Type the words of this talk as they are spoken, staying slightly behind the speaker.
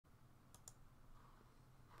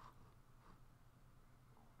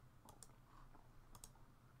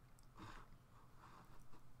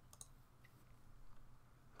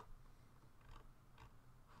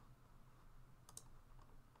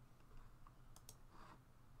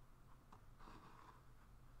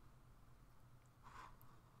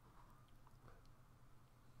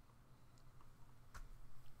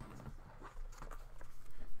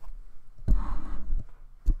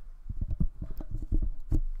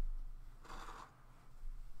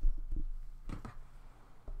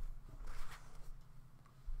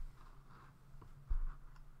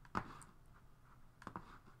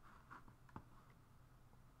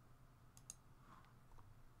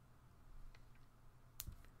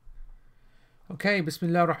Okay,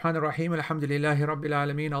 Bismillah ar-Rahman ar-Rahim, Alhamdulillahi Rabbil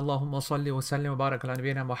Alameen, Allahumma salli wa sallim wa barak ala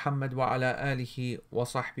nabiyyina Muhammad wa ala alihi wa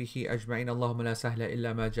sahbihi ajma'in, Allahumma la sahla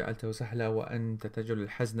illa ma ja'altahu sahla wa anta taj'alul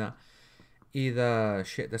hazna idha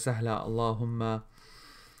shi'ta sahla, Allahumma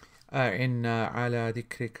a'inna ala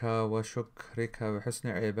dhikrika wa shukrika wa husni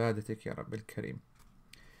ibadatik ya Rabbil Kareem.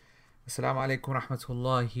 Assalamu alaikum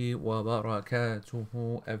rahmatullahi wa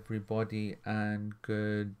barakatuhu, everybody, and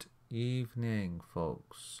good evening,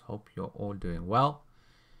 folks. Hope you're all doing well.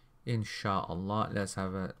 Inshallah, let's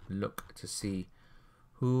have a look to see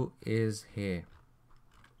who is here.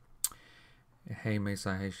 Hey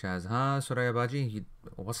Mesa, hey Shaz. Suraya Baji,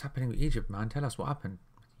 what's happening with Egypt, man? Tell us what happened.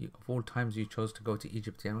 Of all times you chose to go to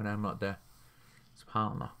Egypt when I'm not there.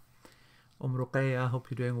 SubhanAllah. Ruqayya, hope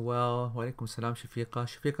you're doing well. Wa alaikum salam, Shafiqa.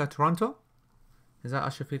 Shafiqa, Toronto? Is that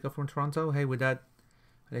Shafiqa from Toronto? Hey, Widad.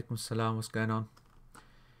 Alaikum salam, what's going on?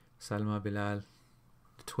 Salma, Bilal,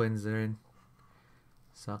 the twins are in.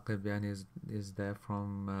 Saqib Yani is there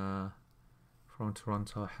from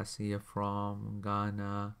Toronto. Hasiya from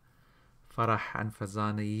Ghana. Farah and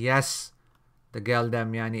Fazana. Yes, the girl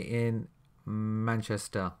them Yani in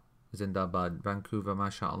Manchester, Zindabad, Vancouver,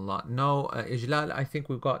 mashallah. No, Ijlal, I think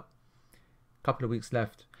we've got a couple of weeks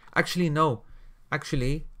left. Actually, no.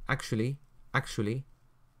 Actually,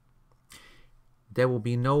 there will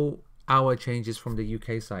be no hour changes from the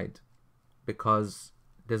UK side because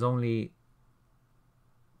there's only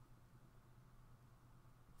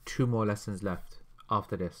 2 more lessons left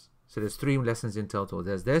after this. So there's 3 lessons in total.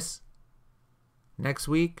 There's this next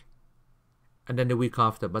week and then the week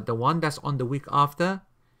after. But the one that's on the week after,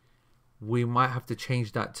 we might have to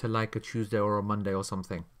change that to like a Tuesday or a Monday or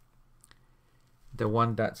something. The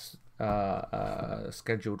one that's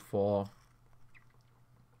scheduled for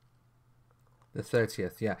the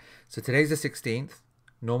 30th, yeah. So today's the 16th,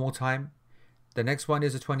 normal time. The next one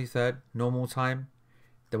is the 23rd, normal time.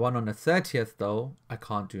 The one on the 30th, though, I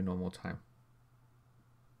can't do normal time.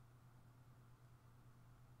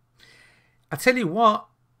 I tell you what,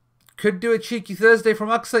 could do a cheeky Thursday from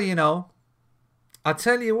Aqsa, you know. I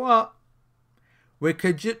tell you what, we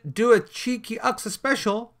could do a cheeky Aqsa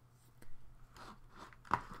special.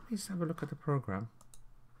 Let's have a look at the program.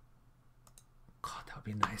 God, that would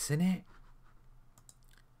be nice, innit?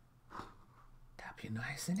 Be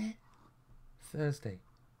nice, isn't it? Thursday.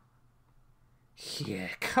 Yeah,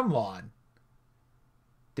 come on.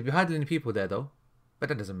 There'll be hardly any people there though, but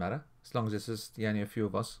that doesn't matter as long as it's just a few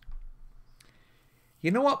of us.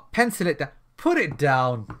 You know what? Pencil it down. Put it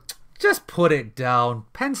down. Just put it down.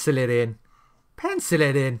 Pencil it in. Pencil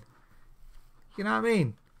it in. You know what I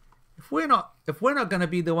mean? If we're not gonna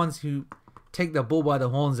be the ones who take the bull by the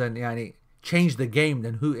horns and change the game,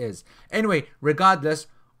 then who is? Anyway, regardless,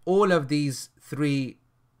 all of these three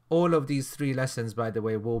lessons, by the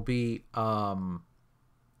way, will be all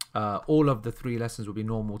of the 3 lessons will be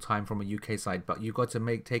normal time from a UK side, but you got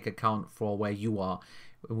to take account for where you are,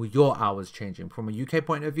 with your hours changing. From a UK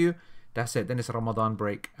point of view, that's it. Then it's Ramadan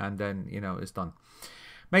break, and then it's done.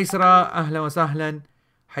 Maysara, ahlan wa sahlan,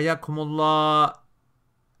 hayakumullah.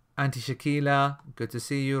 Auntie Shakila, good to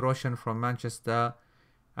see you. Roshan from Manchester,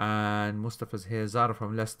 and Mustafa's here. Zara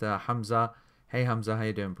from Leicester. Hamza, hey Hamza, how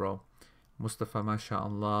you doing, bro? Mustafa,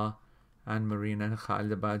 mashallah. And Marina and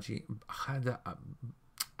Khalid Baji.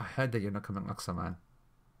 I heard that you're not coming Aqsa, man.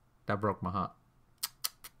 That broke my heart.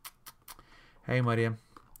 Hey Mariam.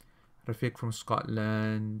 Rafiq from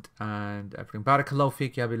Scotland and everything. Barakallahu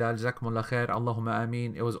feek ya Bilal. Jazakumullah khair. Allahumma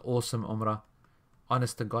ameen. It was awesome Umrah.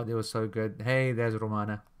 Honest to God, it was so good. Hey, there's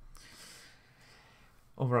Romana.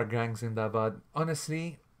 Umrah gang Zindabad.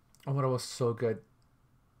 Honestly, Umrah was so good.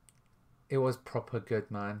 It was proper good,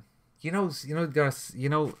 man. There are,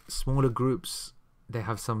 smaller groups, they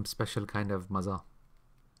have some special kind of maza.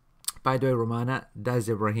 By the way, Romana, that is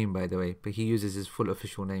Ibrahim, by the way, but he uses his full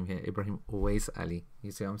official name here, Ibrahim Uwais Ali. You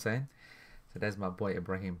see what I'm saying? So that's my boy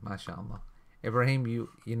Ibrahim, mashallah. Ibrahim, you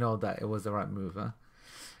know that it was the right move, huh?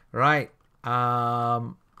 Right.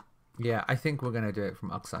 Yeah, I think we're gonna do it from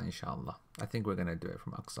Aqsa, inshallah. I think we're gonna do it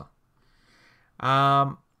from Aqsa.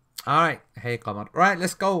 Alright, hey Qamar. Right,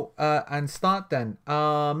 let's go and start then.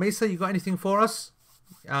 Mesa, you got anything for us?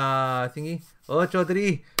 Thingy? Oh,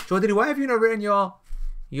 Chaudhry. Chaudhry, why have you not written your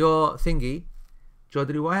thingy?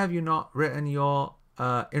 Chaudhry, why have you not written your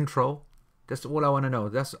intro? That's all I want to know.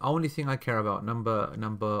 That's the only thing I care about.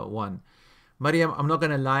 Number 1. Mariam, I'm not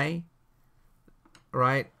going to lie.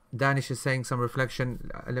 Right, Danish is saying some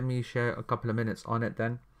reflection. Let me share a couple of minutes on it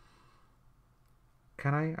then.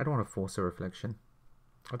 Can I? I don't want to force a reflection.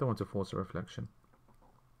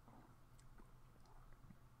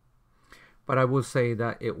 But I will say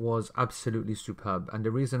that it was absolutely superb. And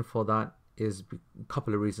the reason for that is a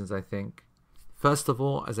couple of reasons, I think. First of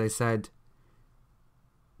all, as I said,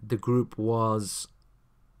 the group was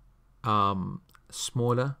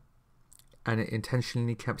smaller, and it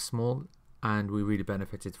intentionally kept small, and we really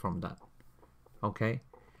benefited from that. Okay.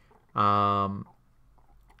 And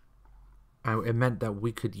it meant that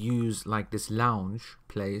we could use like this lounge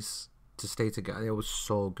place to stay together. It was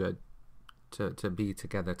so good to be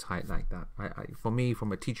together tight like that. For me,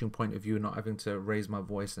 from a teaching point of view, not having to raise my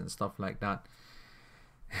voice and stuff like that,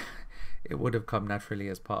 it would have come naturally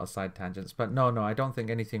as part of Side Tangents. But no, I don't think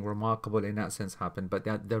anything remarkable in that sense happened. But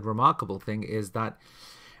the remarkable thing is that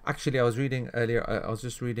actually I was reading earlier, I was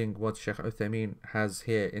just reading what Sheikh Uthaymeen has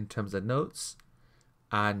here in terms of notes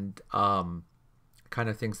and kind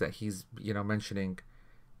of things that he's, mentioning.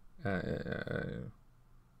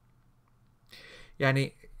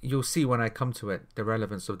 Yani, you'll see when I come to it the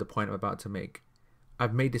relevance of the point I'm about to make.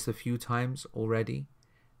 I've made this a few times already,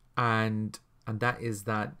 and that is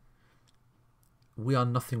that we are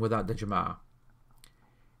nothing without the Jama'ah.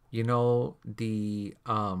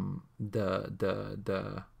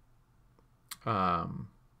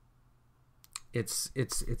 It's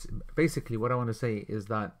basically what I want to say is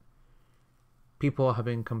that people have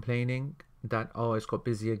been complaining that it's got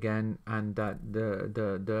busy again, and that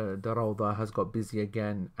the Rawda has got busy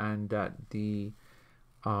again, and that the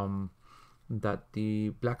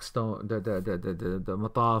Blackstone, the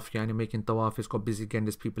Mataf, making tawaf has got busy again.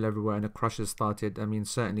 There's people everywhere, and the crush has started. I mean,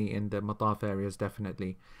 certainly in the Mataf areas,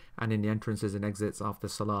 definitely, and in the entrances and exits after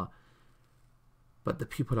Salah. But the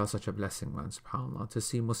people are such a blessing, man, subhanAllah. To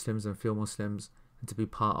see Muslims and feel Muslims and to be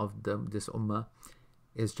part of this ummah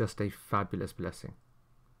is just a fabulous blessing.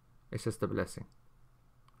 It's just a blessing,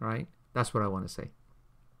 right? That's what I want to say.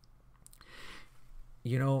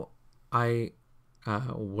 I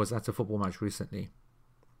was at a football match recently,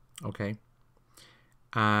 okay?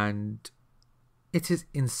 And it is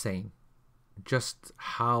insane just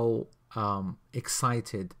how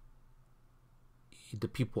excited the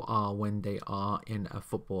people are when they are in a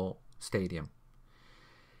football stadium.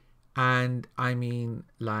 And I mean,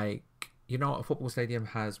 like, a football stadium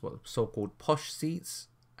has what so-called posh seats,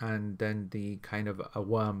 and then the kind of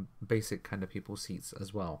awam, basic kind of people seats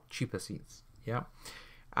as well, cheaper seats, yeah.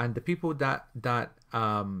 And the people that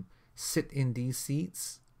sit in these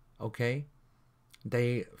seats, okay,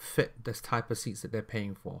 they fit this type of seats that they're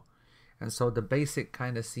paying for. And so the basic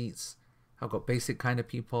kind of seats have got basic kind of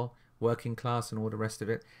people, working class and all the rest of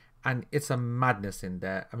it. And it's a madness in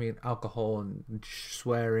there. I mean, alcohol and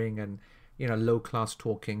swearing and, low class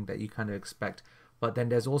talking that you kind of expect. But then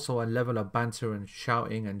there's also a level of banter and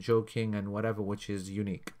shouting and joking and whatever, which is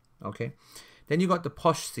unique, okay? Then you got the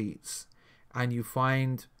posh seats, and you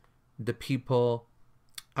find the people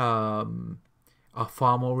are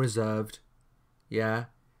far more reserved, yeah,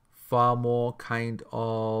 far more kind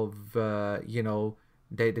of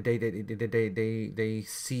they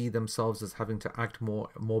see themselves as having to act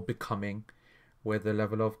more becoming with a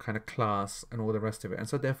level of kind of class and all the rest of it, and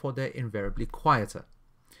so therefore they're invariably quieter.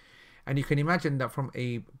 And you can imagine that from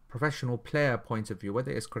a professional player point of view,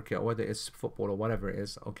 whether it's cricket or whether it's football or whatever it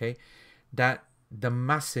is, okay, that the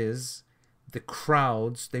masses, the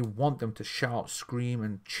crowds, they want them to shout, scream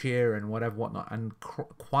and cheer and whatnot, and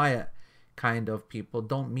quiet kind of people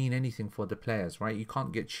don't mean anything for the players, right? You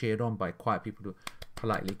can't get cheered on by quiet people who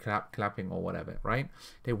politely clapping or whatever, right?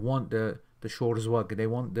 They want the shoulders work, they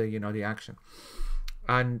want the action.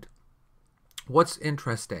 And what's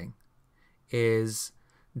interesting is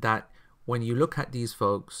that when you look at these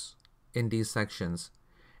folks in these sections,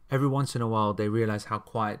 every once in a while they realize how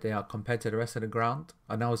quiet they are compared to the rest of the ground.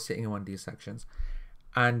 And I was sitting in one of these sections,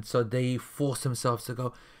 and so they force themselves to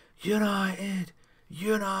go, United,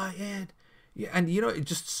 yeah, and it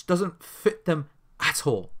just doesn't fit them at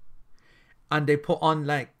all. And they put on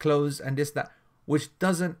like clothes and this, that, which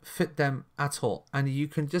doesn't fit them at all. And you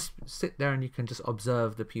can just sit there and you can just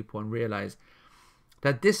observe the people and realize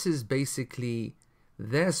that this is basically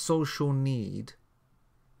their social need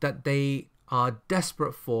that they are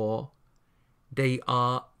desperate for. They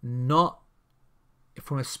are not,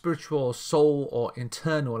 from a spiritual soul or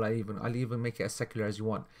internal, I'll even make it as secular as you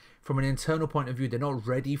want. From an internal point of view, they're not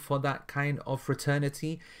ready for that kind of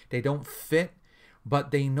fraternity. They don't fit,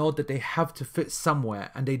 but they know that they have to fit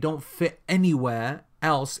somewhere, and they don't fit anywhere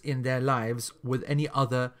else in their lives with any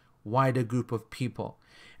other wider group of people.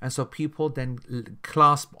 And so people then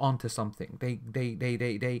clasp onto something.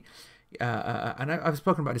 And I've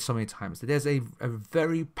spoken about this so many times. There's a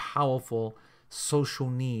very powerful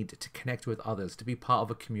social need to connect with others, to be part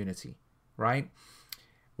of a community, right?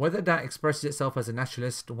 Whether that expresses itself as a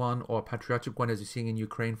nationalist one or a patriotic one, as you're seeing in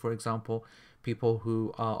Ukraine, for example, people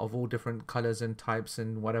who are of all different colors and types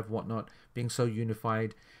and whatever, whatnot, being so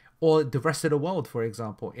unified, or the rest of the world, for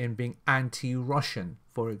example, in being anti-Russian,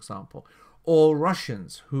 for example, or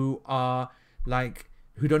Russians who are like,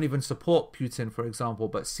 who don't even support Putin, for example,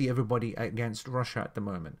 but see everybody against Russia at the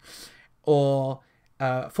moment, or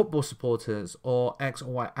football supporters, or X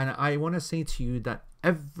or Y. And I want to say to you that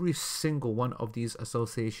every single one of these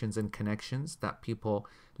associations and connections that people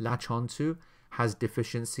latch onto has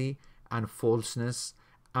deficiency and falseness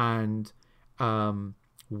and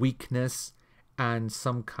weakness and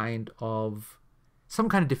some kind of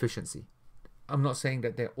deficiency. I'm not saying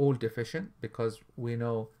that they're all deficient, because we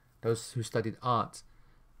know those who studied art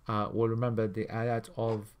will remember the ayat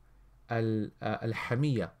of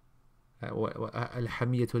al-hamiyya,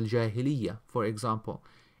 al-hamiyatul jahiliyyah, for example,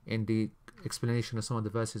 in the explanation of some of the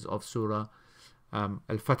verses of Surah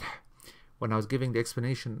Al-Fath. When I was giving the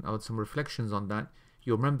explanation of some reflections on that,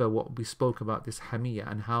 you'll remember what we spoke about, this hamiyya,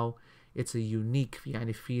 and how it's a unique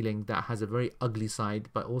feeling that has a very ugly side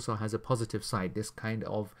but also has a positive side. This kind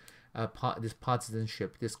of this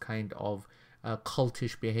partisanship, this kind of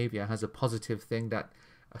cultish behavior has a positive thing, that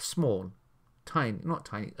a small, tiny, not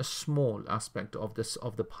tiny, a small aspect of this,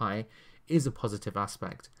 of the pie, is a positive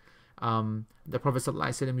aspect. The Prophet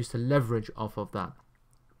ﷺ used to leverage off of that,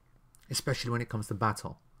 especially when it comes to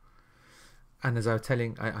battle. And as I was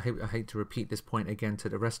telling, I hate to repeat this point again to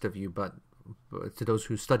the rest of you, but to those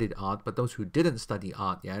who studied art, but those who didn't study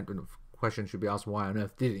art yet, the question should be asked, why on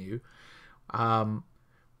earth didn't you?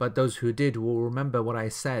 But those who did will remember what I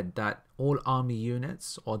said, that all army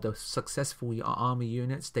units, or the successful army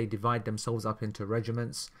units, they divide themselves up into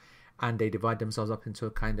regiments, and they divide themselves up into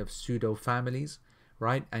a kind of pseudo families,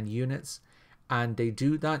 right, and units. And they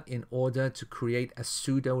do that in order to create a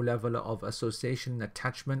pseudo level of association and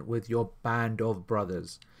attachment with your band of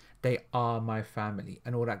brothers. They are my family,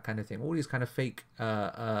 and all that kind of thing. All these kind of fake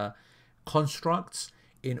constructs,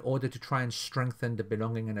 in order to try and strengthen the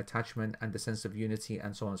belonging and attachment and the sense of unity,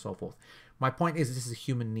 and so on and so forth. My point is, this is a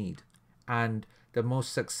human need, and the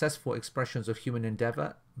most successful expressions of human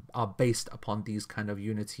endeavor are based upon these kind of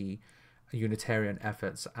unitarian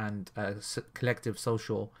efforts and collective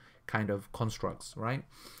social kind of constructs, right?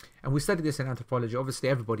 And we study this in anthropology. Obviously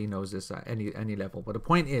everybody knows this at any level, but the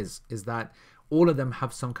point is that all of them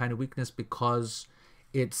have some kind of weakness, because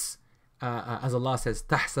it's as Allah says,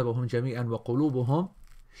 تَحْسَبُهُمْ جَمِيعًا وَقُلُوبُهُمْ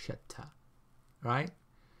شَتَّى, right?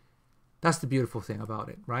 That's the beautiful thing about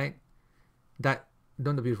it, right? That,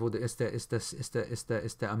 not the beautiful, it's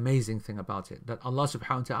the amazing thing about it, that Allah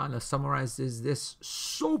subhanahu wa ta'ala summarizes this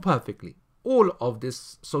so perfectly, all of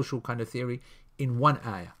this social kind of theory, in one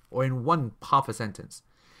ayah, or in one half a sentence,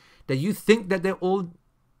 that you think that they're all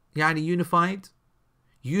unified,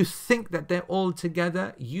 you think that they're all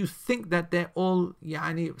together, you think that they're all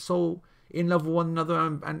so in love with one another,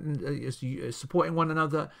 and supporting one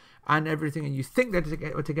another and everything, and you think that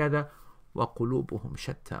they're together. وَقُلُوبُهُمْ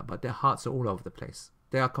شَتَّى, but their hearts are all over the place.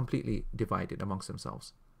 They are completely divided amongst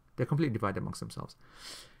themselves.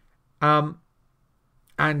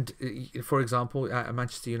 And for example, at a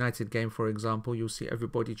Manchester United game, for example, you'll see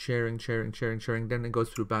everybody cheering. Then it goes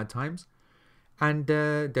through bad times, and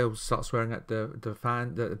they'll start swearing at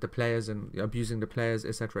the players, and abusing the players,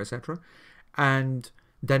 etc. And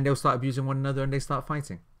then they'll start abusing one another, and they start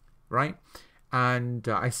fighting, right? And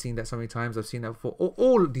I've seen that so many times. I've seen that for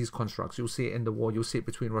all these constructs. You'll see it in the war. You'll see it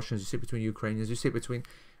between Russians. You see it between Ukrainians. You see it between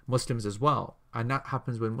Muslims as well. And that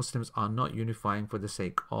happens when Muslims are not unifying for the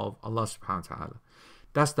sake of Allah subhanahu wa ta'ala.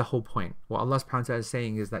 That's the whole point. What Allah subhanahu wa ta'ala is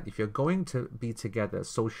saying is that if you're going to be together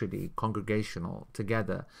socially, congregational,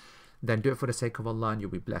 together, then do it for the sake of Allah, and you'll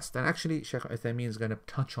be blessed. And actually, Shaykh Uthaymeen is going to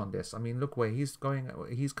touch on this. I mean, look where he's going.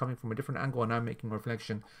 He's coming from a different angle, and I'm making a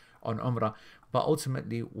reflection on Umrah. But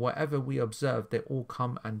ultimately, whatever we observe, they all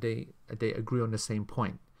come and they agree on the same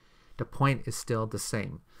point. The point is still the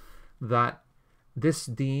same, that this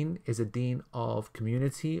deen is a deen of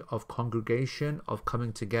community, of congregation, of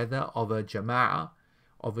coming together, of a jama'ah,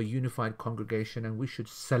 of a unified congregation, and we should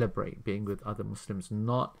celebrate being with other Muslims,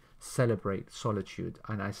 not celebrate solitude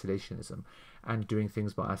and isolationism and doing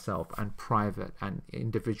things by ourselves and private and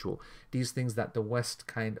individual. These things that the West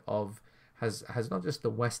kind of has not just the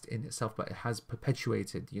West in itself, but it has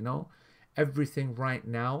perpetuated. Everything right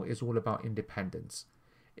now is all about independence.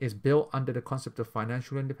 It's built under the concept of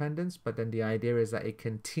financial independence, but then the idea is that it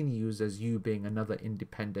continues as you being another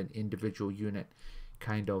independent individual unit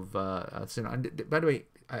kind of and by the way,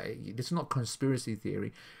 this is not conspiracy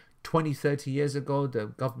theory. 20-30 years ago, the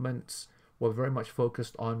governments were very much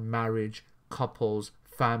focused on marriage, couples,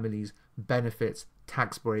 families, benefits,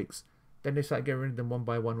 tax breaks. Then they start getting rid of them one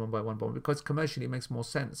by one, because commercially it makes more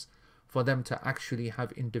sense for them to actually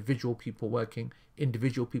have individual people working,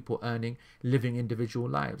 individual people earning, living individual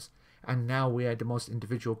lives. And now we are the most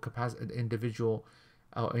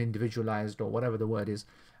individualized, or whatever the word is,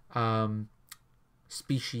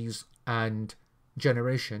 species and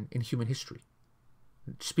generation in human history.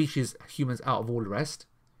 Species, humans out of all the rest,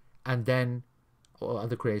 and then, or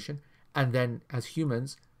other creation, and then as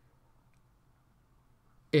humans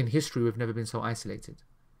in history, we've never been so isolated,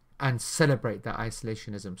 and celebrate that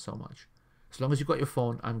isolationism so much. As long as you've got your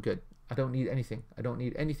phone, I'm good. I don't need anything.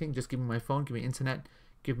 Just give me my phone, give me internet,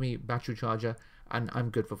 give me battery charger, and I'm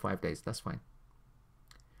good for 5 days. That's fine.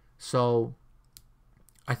 So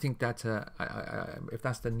I think that if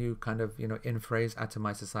that's the new kind of, in phrase,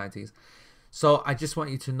 atomized societies. So I just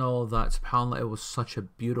want you to know that, subhanAllah, it was such a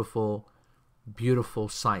beautiful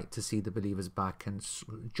sight to see the believers back and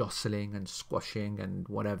jostling and squashing and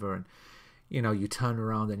whatever. And you turn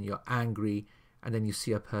around and you're angry, and then you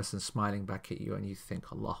see a person smiling back at you, and you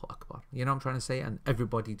think, Allahu Akbar. You know what I'm trying to say? And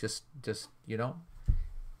everybody just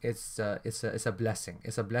it's a blessing.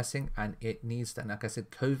 It's a blessing, and it needs to. And like I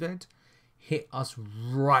said, COVID hit us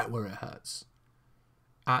right where it hurts,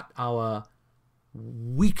 at our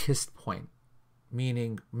weakest point,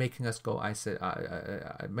 meaning making us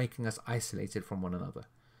making us isolated from one another.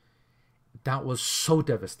 That was so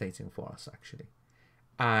devastating for us, actually.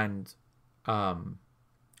 And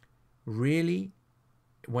really,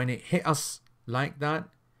 when it hit us like that,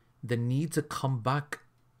 the need to come back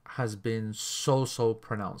has been so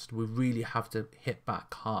pronounced. We really have to hit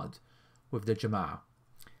back hard with the Jama'ah.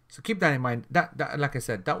 So keep that in mind. That like I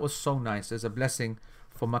said, that was so nice. There's a blessing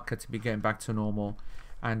for Makkah to be getting back to normal,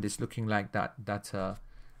 and it's looking like that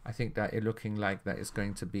I think that it looking like that is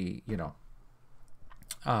going to be,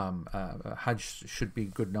 Hajj should be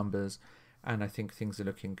good numbers, and I think things are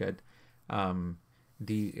looking good.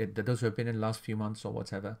 Those who have been in the last few months or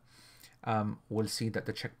whatever, will see that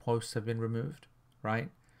the checkposts have been removed, right?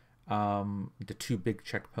 The two big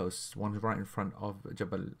checkposts, one right in front of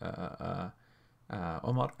Jabal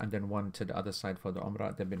Umar, and then one to the other side for the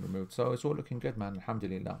Umrah, they've been removed. So it's all looking good, man.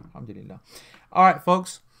 Alhamdulillah. All right,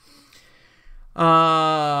 folks.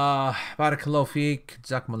 Barakallahu feek.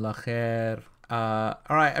 Jazakumullah khair.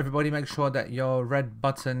 All right, everybody, make sure that your red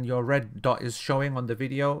dot is showing on the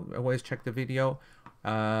video. Always check the video.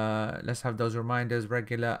 Let's have those reminders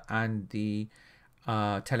regular, and the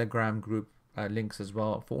Telegram group links as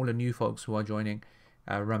well for all the new folks who are joining.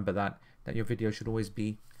 Remember that your video should always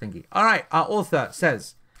be thingy. All right, our author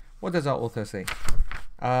says, what does our author say?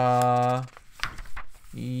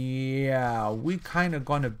 Yeah, we kind of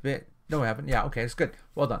gone a bit. No, we haven't. Yeah, okay, it's good.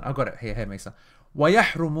 Well done. I've got it here, Mesa.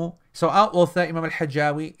 وَيَحْرُمُ. So our author, Imam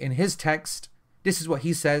al-Hajjawi, in his text, this is what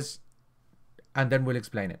he says, and then we'll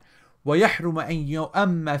explain it. وَيَحْرُمُ أَنْ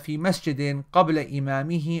يُؤَمَّ فِي مَسْجِدٍ قَبْلَ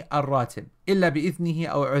إِمَامِهِ الرَّاتِبِ إِلَّا بِإِذْنِهِ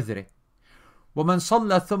أَوْ عُذْرِهِ وَمَنْ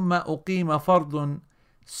صَلَّى ثُمَّ أُقِيمَ فَرْضٌ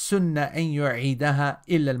سُنَّ أَنْ يُعِيدَهَا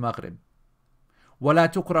إِلَّا الْمَغْرِبِ ولا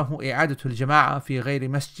تكره إعادة الجماعة في غير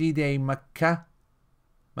مسجدي مكة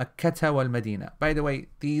والمدينة. By the way,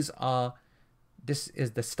 this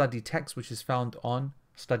is the study text, which is found on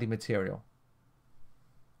study material.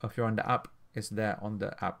 If you're on the app, it's there on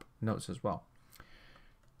the app notes as well.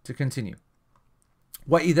 To continue.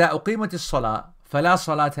 وإذا أقيمت الصلاة فلا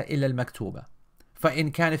صلاة إلا المكتوبة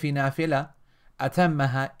فإن كان في نافلة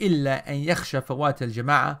أتمها إلا أن يخشى فوات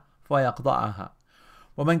الجماعة فيقضعها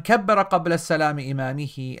ومن كبر قبل السلام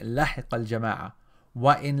إمامه لحق الجماعة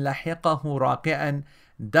وإن لحقه راكعا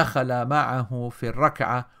دخل معه في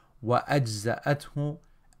الركعة وأجزأته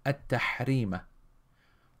التحريمة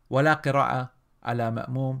ولا قراءة على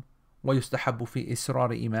مأموم ويستحب في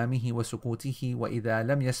إسرار إمامه وسكوته وإذا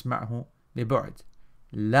لم يسمعه لبعد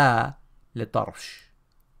لا لطرش.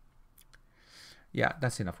 Yeah,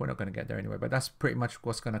 that's enough. We're not going to get there anyway, but that's pretty much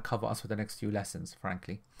what's going to cover us for the next few lessons,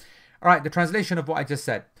 frankly. All right, the translation of what I just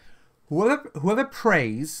said. Whoever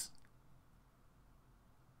prays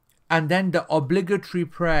and then the obligatory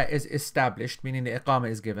prayer is established, meaning the iqamah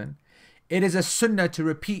is given, it is a sunnah to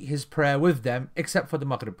repeat his prayer with them, except for the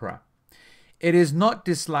Maghrib prayer. It is not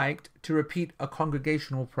disliked to repeat a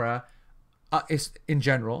congregational prayer in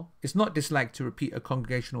general. It's not disliked to repeat a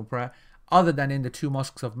congregational prayer other than in the two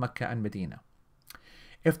mosques of Mecca and Medina.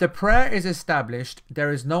 If the prayer is established,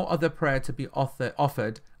 there is no other prayer to be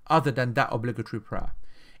offered other than that obligatory prayer.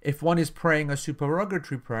 If one is praying a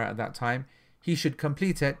supererogatory prayer at that time, he should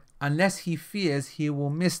complete it unless he fears he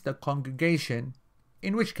will miss the congregation,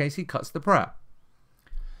 in which case he cuts the prayer.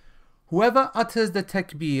 Whoever utters the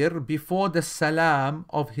takbir before the salam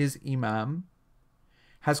of his imam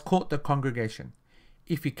has caught the congregation.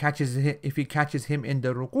 if he catches him in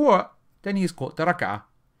the ruku', then he's caught the rak'ah,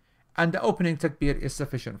 and the opening takbir is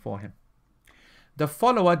sufficient for him. The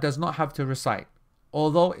follower does not have to recite,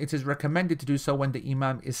 although it is recommended to do so when the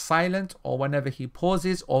imam is silent or whenever he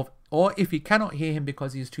pauses, or if he cannot hear him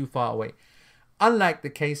because he is too far away, unlike the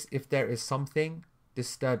case if there is something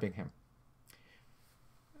disturbing him.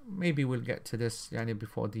 Maybe we'll get to this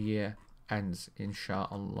before the year ends,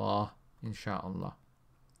 inshallah.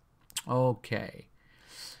 Okay,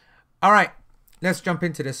 all right, let's jump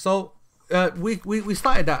into this. So we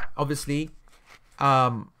started that, obviously,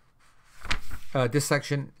 this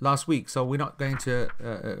section last week, so we're not going to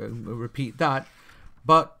repeat that,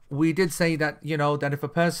 but we did say that that if a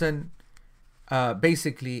person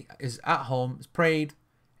basically is at home, is prayed,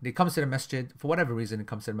 and he comes to the masjid for whatever reason, he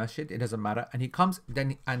comes to the masjid, it doesn't matter, and he comes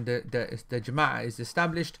then, and the jama'ah is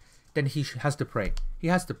established, then he has to pray. He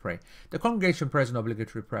has to pray. The congregation prayer is an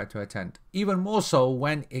obligatory prayer to attend, even more so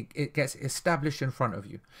when it gets established in front of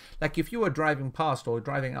you. Like if you were driving past or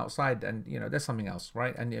driving outside and there's something else,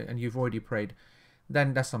 right, and you've already prayed,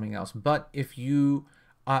 then that's something else. But if you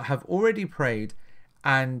have already prayed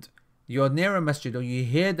and you're near a masjid, or you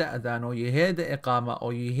hear the adhan, or you hear the iqamah,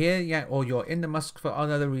 or you hear or you're in the mosque for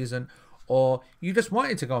another reason, or you just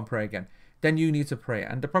wanted to go and pray again, then you need to pray.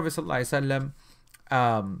 And the Prophet ﷺ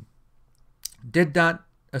said that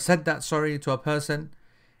to a person.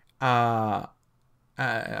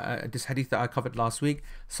 This hadith that I covered last week,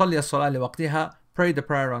 صلي الصلاة لوقتها, pray the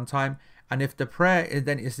prayer on time. And if the prayer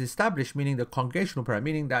is established, meaning the congregational prayer,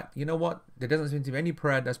 meaning that there doesn't seem to be any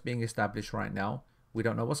prayer that's being established right now, we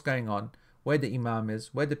don't know what's going on, where the imam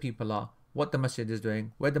is, where the people are, what the masjid is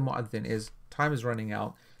doing, where the mu'adhin is, time is running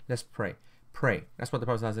out, let's pray. That's what the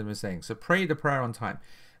Prophet ﷺ was saying. So pray the prayer on time.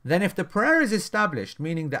 Then if the prayer is established,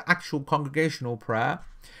 meaning the actual congregational prayer,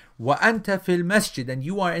 وَأَنْتَ فِي الْمَسْجِدِ, and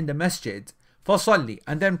you are in the masjid, فَصَلِّ,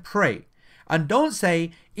 and then pray. And don't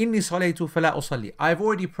say, إِنِّي صَلَيْتُ فَلَا أُصَلِّ, I've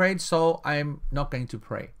already prayed, so I'm not going to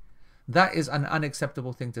pray. That is an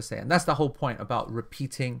unacceptable thing to say. And that's the whole point about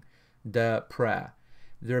repeating the prayer.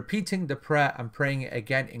 Repeating the prayer and praying it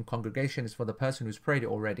again in congregation is for the person who's prayed it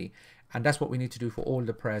already. And that's what we need to do for all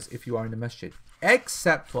the prayers if you are in the masjid,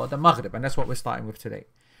 except for the maghrib. And that's what we're starting with today.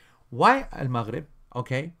 Why al-maghrib?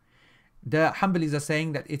 Okay. The Hanbalis are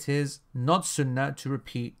saying that it is not sunnah to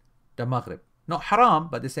repeat the maghrib. Not haram,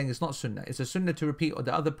 but they're saying it's not sunnah. It's a sunnah to repeat all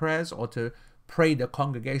the other prayers, or to pray the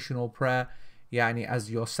congregational prayer, as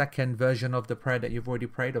your second version of the prayer that you've already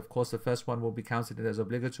prayed. Of course, the first one will be considered as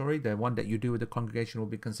obligatory. The one that you do with the congregation will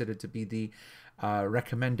be considered to be the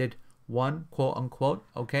recommended one, quote unquote.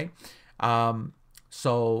 Okay. Just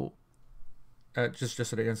so that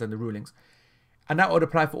you understand the rulings. And that would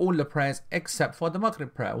apply for all the prayers except for the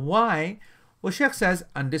Maghrib prayer. Why? Well, Sheikh says,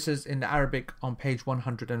 and this is in Arabic on page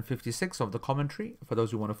 156 of the commentary, for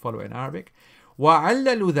those who want to follow in Arabic.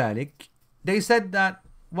 وَعَلَّلُوا ذَلِكَ, they said that,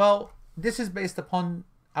 well, this is based upon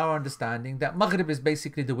our understanding that Maghrib is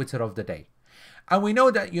basically the witr of the day. And we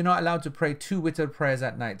know that you're not allowed to pray two witr prayers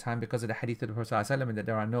at night time because of the hadith of the Prophet ﷺ, and that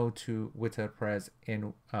there are no two witr prayers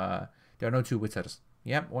there are no two witrs.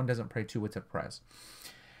 Yeah, one doesn't pray two witr prayers.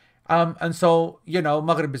 And so,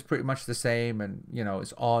 Maghrib is pretty much the same, and,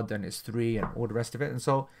 it's odd, and it's 3, and all the rest of it. And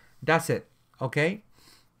so, that's it. Okay?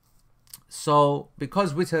 So,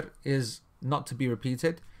 because witr is not to be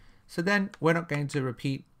repeated, so then we're not going to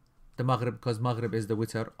repeat the Maghrib, because Maghrib is the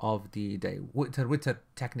witr of the day. Witr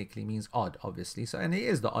technically means odd, obviously. So, and it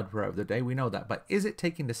is the odd prayer of the day. We know that. But is it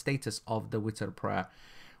taking the status of the witr prayer?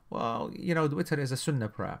 Well, the witr is a sunnah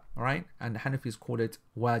prayer, all right? And the Hanafis call it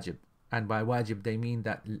wajib. And by wajib, they mean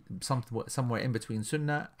that somewhere in between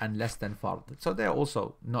sunnah and less than fard. So they're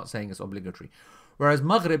also not saying it's obligatory. Whereas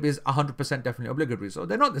Maghrib is 100% definitely obligatory. So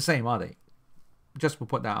they're not the same, are they? Just to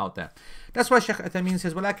put that out there. That's why Shaykh Uthaymeen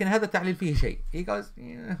says, وَلَكِنْ هَذَا تَعْلِيلْ فِيهِ شَيْءٍ. He goes,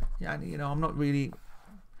 I'm not really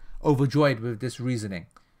overjoyed with this reasoning.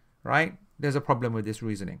 Right? There's a problem with this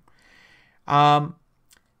reasoning.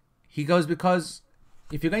 He goes, because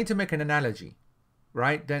if you're going to make an analogy,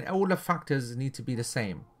 right, then all the factors need to be the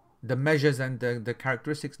same. The measures and the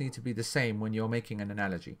characteristics need to be the same when you're making an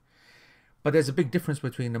analogy. But there's a big difference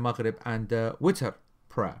between the Maghrib and the witr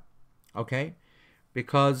prayer. Okay?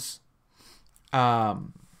 Because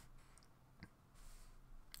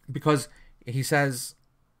he says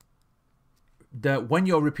that when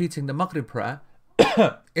you're repeating the Maghrib prayer,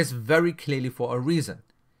 it's very clearly for a reason.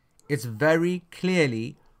 It's very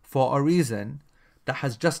clearly for a reason that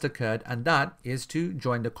has just occurred, and that is to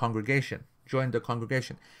join the congregation.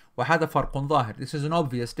 وَهَذَا فَرْقٌ ظَاهِرٌ. This is an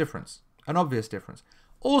obvious difference.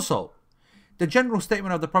 Also, the general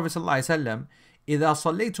statement of the Prophet ﷺ إذا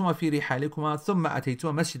صليتما في رحالكما ثم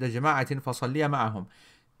أتيتما مسجد جماعة فصليا معهم.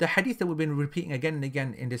 The hadith that we've been repeating again and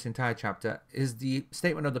again in this entire chapter is the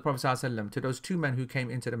statement of the Prophet ﷺ to those two men who came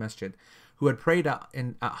into the masjid, who had prayed at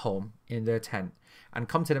home in their tent and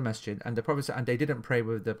come to the masjid, and they didn't pray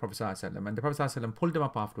with the Prophet ﷺ, and the Prophet ﷺ pulled them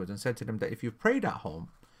up afterwards and said to them that if you've prayed at home,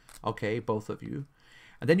 okay, both of you,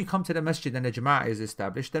 and then you come to the masjid and the jama'ah is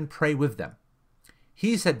established, then pray with them.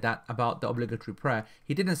 He said that about the obligatory prayer.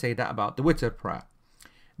 He didn't say that about the witr prayer.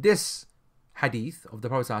 This hadith of the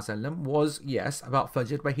Prophet ﷺ was, yes, about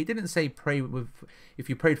Fajr, but he didn't say pray with, if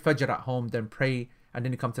you prayed Fajr at home, then pray, and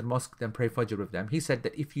then you come to the mosque, then pray Fajr with them. He said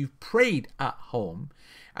that if you've prayed at home,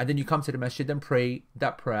 and then you come to the masjid, then pray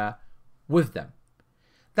that prayer with them.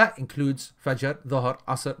 That includes Fajr, Dhuhr,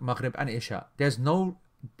 Asr, Maghrib, and Isha. There's no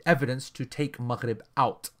evidence to take Maghrib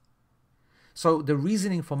out. So the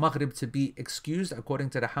reasoning for Maghrib to be excused, according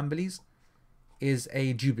to the Hanbalis, is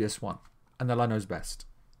a dubious one. And Allah knows best.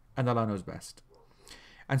 And Allah knows best.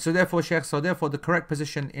 And so therefore, Shaykh, the correct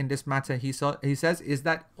position in this matter, he says, is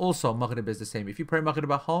that also Maghrib is the same. If you pray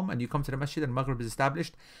Maghrib at home and you come to the masjid and Maghrib is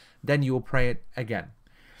established, then you will pray it again.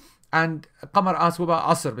 And Qamar asked, what about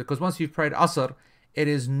Asr? Because once you've prayed Asr, it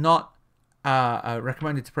is not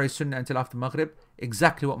recommended to pray Sunnah until after Maghrib.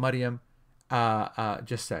 Exactly what Maryam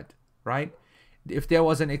just said, right? If there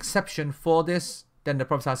was an exception for this, then the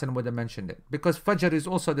Prophet ﷺ would have mentioned it. Because Fajr is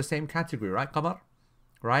also the same category, right, Qamar?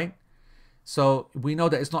 Right? So we know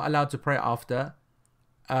that it's not allowed to pray after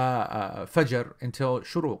Fajr until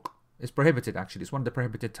Shuruq. It's prohibited, actually. It's one of the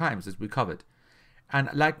prohibited times, as we covered. And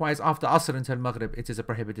likewise, after Asr until Maghrib, it is a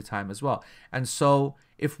prohibited time as well. And so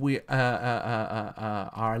if we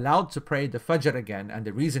are allowed to pray the Fajr again, and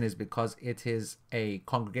the reason is because it is a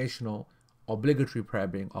congregational obligatory prayer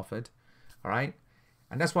being offered, all right?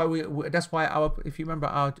 And that's why if you remember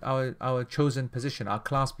our chosen position, our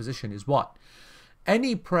class position is what?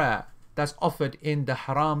 Any prayer that's offered in the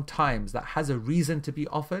haram times that has a reason to be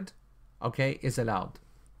offered, okay, is allowed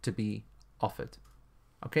to be offered.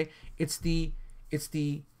 Okay? It's the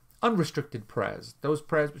unrestricted prayers, those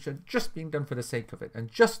prayers which are just being done for the sake of it,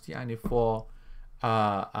 and just for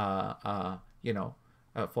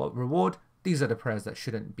for reward. These are the prayers that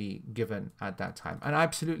shouldn't be given at that time. And I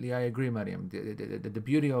agree, Maryam. The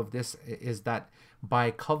beauty of this is that by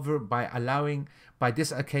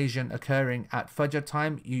this occasion occurring at Fajr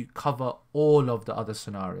time, you cover all of the other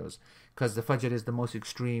scenarios, because the Fajr is the most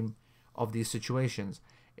extreme of these situations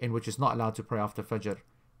in which it's not allowed to pray after Fajr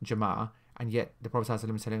Jama'ah, and yet the Prophet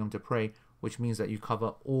ﷺ is telling them to pray, which means that you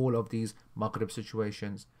cover all of these Maghrib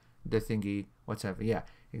situations, the thingy, whatever. Yeah,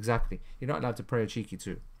 exactly. You're not allowed to pray a cheeky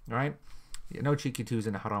two, right? No cheeky twos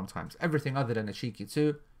in the haram times. Everything other than a cheeky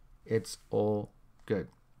two, it's all good.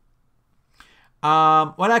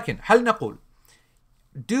 ولكن هل نقول,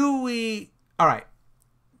 do we, alright,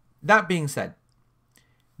 that being said,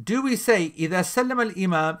 do we say إذا سلم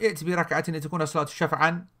الإمام ائت بركعة لتكون صلاة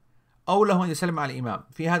شفعا أو له أن يسلم على الإمام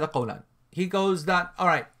في هذا قولان. He goes that,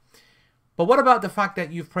 alright, but what about the fact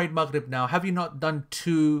that you've prayed Maghrib now? Have you not done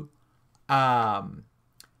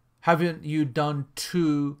haven't you done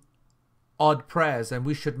two odd prayers, and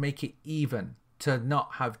we should make it even to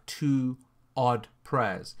not have two odd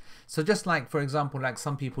prayers? So just like, for example, like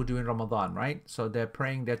some people do in Ramadan, right? So they're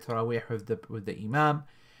praying their Taraweeh with the Imam,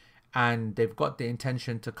 and they've got the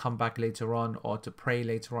intention to come back later on or to pray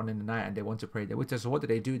later on in the night, and they want to pray the witr. So what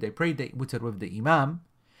do? They pray the witr with the Imam,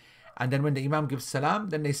 and then when the Imam gives salam,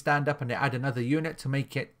 then they stand up and they add another unit to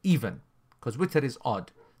make it even, because witr is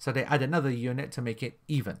odd. So they add another unit to make it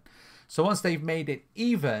even. So once they've made it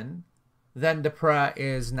even, then the prayer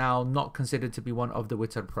is now not considered to be one of the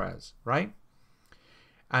witr prayers, right?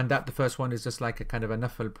 And that the first one is just like a kind of a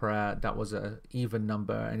nafil prayer that was an even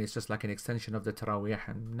number, and it's just like an extension of the Taraweeh,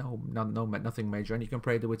 and nothing major, and you can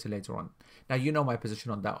pray the witr later on. Now, you know my position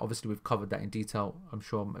on that. Obviously, we've covered that in detail. I'm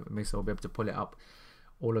sure Mason will be able to pull it up,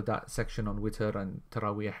 all of that section on witr and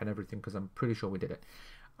Taraweeh and everything, because I'm pretty sure we did it.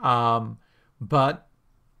 But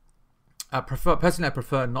I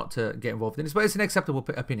prefer not to get involved in this, but it's an acceptable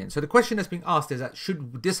opinion. So the question that's being asked is that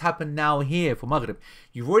should this happen now here for Maghrib?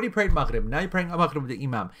 You've already prayed Maghrib, now you're praying Maghrib with the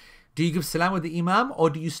Imam. Do you give salam with the Imam, or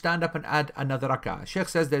do you stand up and add another rak'ah? Sheikh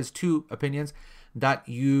says there's two opinions, that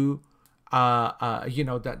you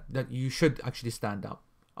that you should actually stand up,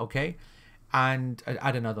 okay, and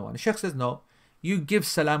add another one. Sheikh says no, you give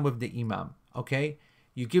salam with the Imam, okay?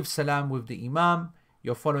 You give salam with the Imam.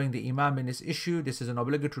 You're following the Imam in this issue. This is an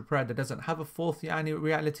obligatory prayer that doesn't have a fourth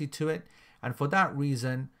reality to it. And for that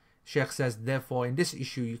reason, Sheikh says, therefore, in this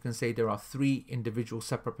issue, you can say there are three individual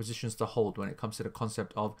separate positions to hold when it comes to the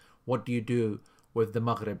concept of what do you do with the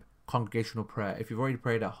Maghrib congregational prayer. If you've already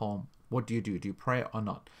prayed at home, What do? Do you pray or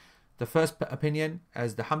not? The first opinion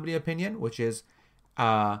is the Hanbali opinion, which is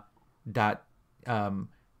that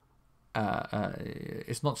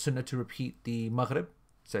it's not sunnah to repeat the Maghrib.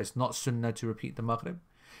 So it's not sunnah to repeat the Maghrib.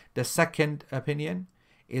 The second opinion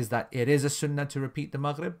is that it is a sunnah to repeat the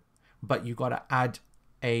Maghrib, but you got to add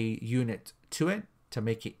a unit to it to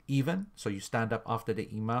make it even. So you stand up after the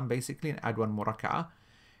Imam basically and add one more rak'ah.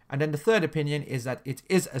 And then the third opinion is that it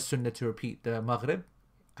is a sunnah to repeat the Maghrib,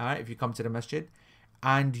 if you come to the masjid,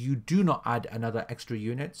 and you do not add another extra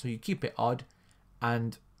unit. So you keep it odd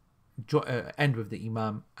and end with the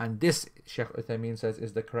Imam. And this, Sheikh Uthaymeen says,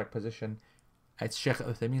 is the correct position. It's Sheikh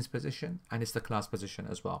Uthaymeen's position, and it's the class position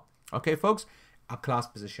as well. Okay, folks, our class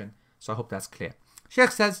position. So I hope that's clear.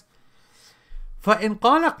 Sheikh says, فَإِنْ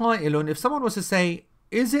قَالَ قَائِلٌ, if someone was to say,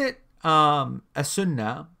 is it a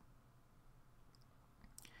sunnah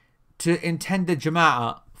to intend the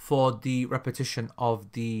jama'ah for the repetition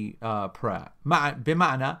of the prayer?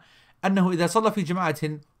 بمعنى أنه إذا صلى في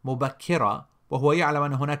جماعة مبكرة وهو يعلم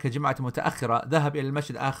أن هناك جماعة متأخرة ذهب إلى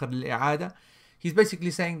المسجد آخر للإعادة. He's basically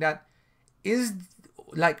saying that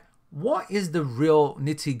what is the real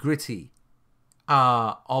nitty gritty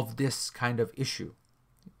of this kind of issue?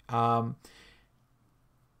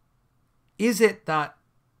 Is it that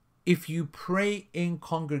if you pray in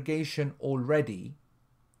congregation already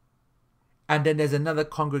and then there's another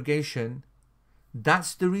congregation,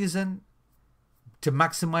 that's the reason to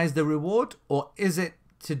maximize the reward? Or is it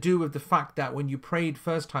to do with the fact that when you prayed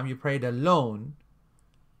first time, you prayed alone,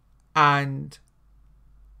 and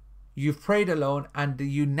you've prayed alone and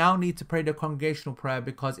you now need to pray the congregational prayer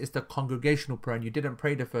because it's the congregational prayer and you didn't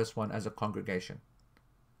pray the first one as a congregation?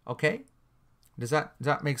 Okay? Does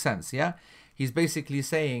that make sense? Yeah? He's basically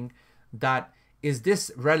saying that, is this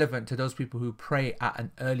relevant to those people who pray at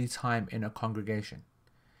an early time in a congregation?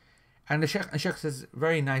 And the Sheikh says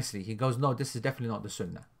very nicely, he goes, no, this is definitely not the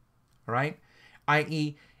sunnah. Right?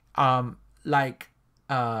 I.e., like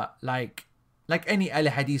any Al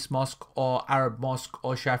Hadith mosque or Arab mosque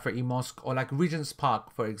or Shafi'i mosque, or like Regent's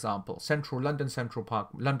Park, for example, London Central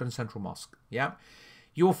Mosque. Yeah,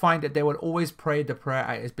 you'll find that they will always pray the prayer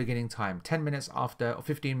at its beginning time, 10 minutes after or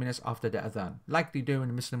 15 minutes after the adhan, like they do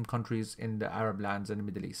in Muslim countries in the Arab lands and the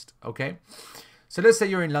Middle East. Okay, so let's say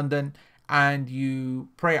you're in London and you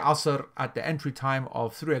pray Asr at the entry time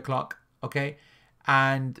of 3 o'clock. Okay,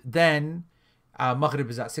 and then Maghrib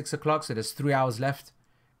is at 6 o'clock, so there's 3 hours left.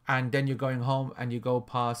 And then you're going home and you go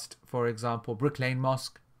past, for example, Brick Lane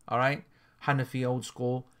Mosque, all right, Hanafi old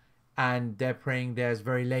school, and they're praying there. It's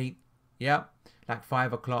very late, yeah, like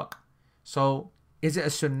 5 o'clock. So is it a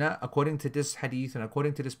sunnah, according to this hadith and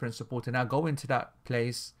according to this principle, to now go into that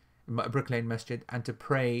place, Brick Lane Masjid, and to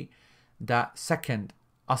pray that second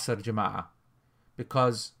Asr Jama'ah?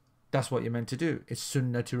 Because that's what you're meant to do. It's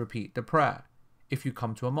sunnah to repeat the prayer if you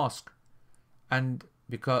come to a mosque. And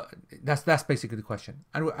because that's basically the question.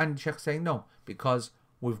 And Sheikh saying no, because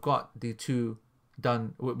we've got the two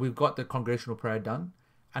done, we've got the congregational prayer done,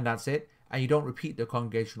 and that's it. And you don't repeat the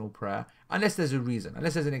congregational prayer unless there's a reason,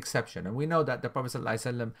 unless there's an exception. And we know that the Prophet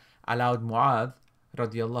ﷺ allowed Mu'adh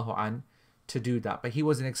radiallahu an to do that, but he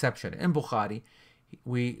was an exception. In Bukhari,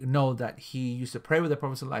 we know that he used to pray with the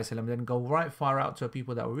Prophet ﷺ, then go right far out to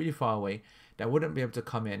people that were really far away, that wouldn't be able to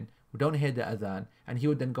come in, who don't hear the adhan, and he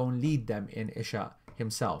would then go and lead them in Isha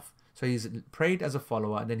himself. So he's prayed as a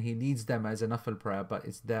follower, and then he leads them as a nafil prayer, but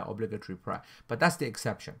it's their obligatory prayer. But that's the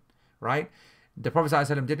exception, right? The Prophet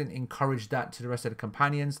ﷺ didn't encourage that to the rest of the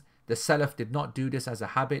companions. The Salaf did not do this as a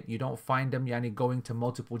habit. You don't find them going to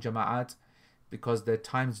multiple jama'at, because their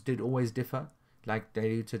times did always differ, like they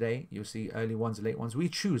do today. You see early ones, late ones. We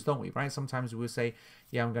choose, don't we, right? Sometimes we'll say,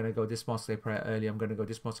 yeah, I'm going to go this mosque, they pray early. I'm going to go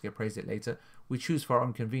this mosque, they praise it later. We choose for our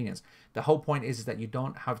own convenience. The whole point is that you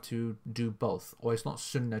don't have to do both, or it's not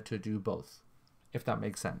sunnah to do both, if that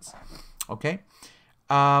makes sense. Okay?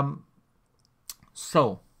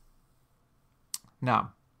 So,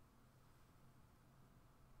 now,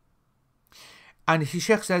 and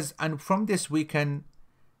Sheikh says, and from this we can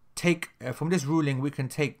take, from this ruling we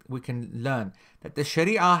can learn that the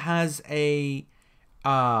Sharia has a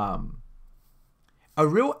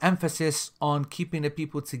real emphasis on keeping the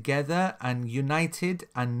people together and united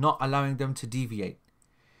and not allowing them to deviate,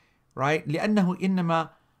 right? لأنه إنما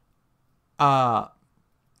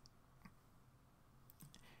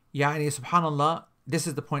يعني subhanallah, this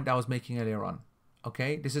is the point that I was making earlier on.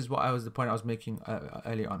 Okay, this is the point I was making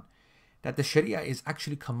earlier on, that the Sharia is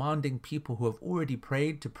actually commanding people who have already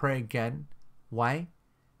prayed to pray again. Why?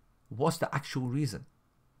 What's the actual reason?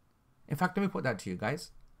 In fact, let me put that to you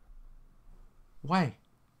guys. Why?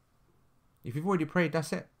 If you've already prayed,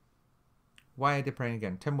 that's it. Why are they praying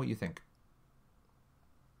again? Tell me what you think.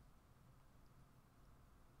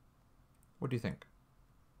 What do you think?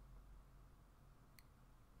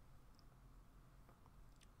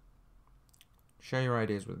 Share your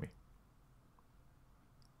ideas with me.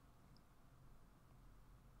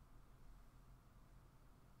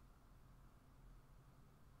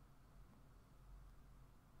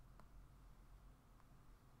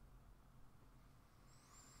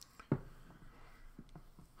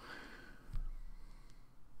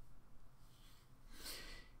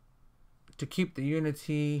 To keep the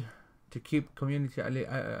unity, to keep community,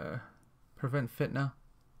 prevent fitna.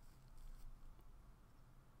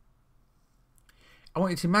 I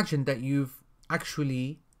want you to imagine that you've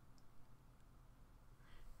already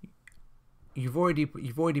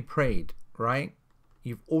prayed, right?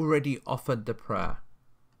 You've already offered the prayer.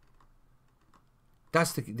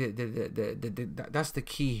 That's that's the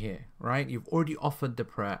key here, right? You've already offered the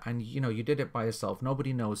prayer, and you did it by yourself.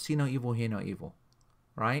 Nobody knows. See no evil, hear no evil,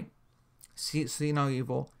 right? See no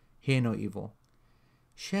evil, hear no evil.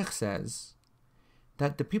 Sheikh says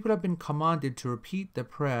that the people have been commanded to repeat the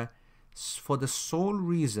prayer for the sole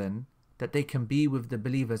reason that they can be with the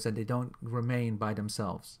believers and they don't remain by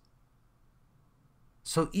themselves.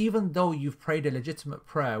 So even though you've prayed a legitimate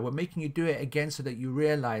prayer, we're making you do it again so that you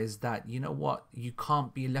realize that, you know what, you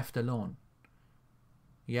can't be left alone.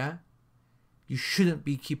 Yeah? You shouldn't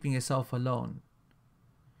be keeping yourself alone.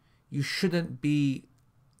 You shouldn't be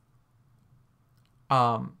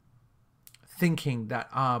thinking that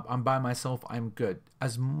I'm by myself, I'm good.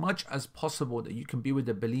 As much as possible that you can be with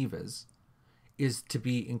the believers is to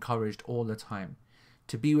be encouraged all the time.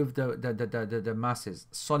 To be with the masses.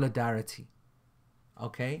 Solidarity.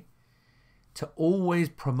 Okay? To always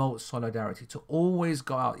promote solidarity. To always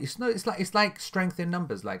go out. It's like strength in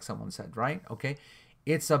numbers, like someone said, right? Okay?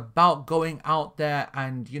 It's about going out there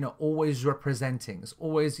and, always representing. It's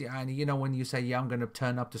always, and when you say, yeah, I'm going to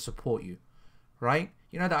turn up to support you. Right?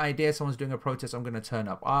 The idea, someone's doing a protest, I'm going to turn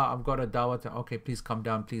up. I've got a dawah. Okay, please come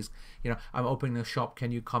down, please. I'm opening a shop.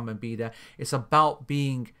 Can you come and be there? It's about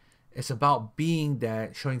being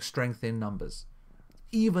there, showing strength in numbers.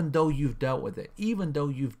 Even though you've dealt with it, even though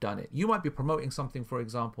you've done it. You might be promoting something, for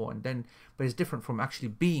example, but it's different from actually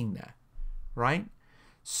being there. Right?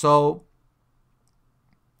 So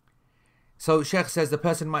Sheikh says the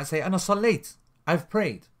person might say, Ana sallayt, I've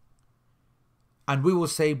prayed. And we will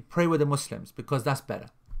say, pray with the Muslims, because that's better.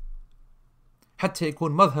 حتى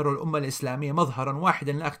يكون مظهر الأمة الإسلامية مظهرا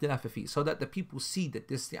واحدا لا اختلاف فيه, so that the people see that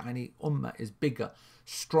this ummah is bigger,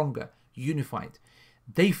 stronger, unified.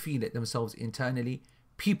 They feel it themselves internally.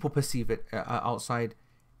 People perceive it outside,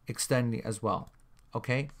 externally as well.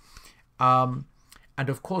 Okay? And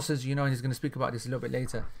of course, as you know, and he's going to speak about this a little bit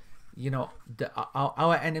later,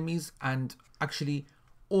 our enemies and actually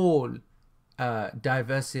all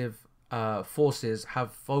diversive forces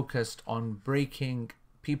have focused on breaking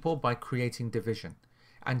people by creating division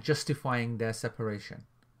and justifying their separation,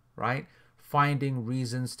 right? Finding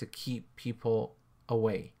reasons to keep people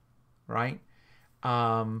away, right?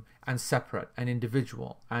 And separate and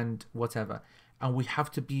individual and whatever. And we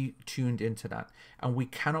have to be tuned into that. And we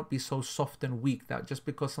cannot be so soft and weak that just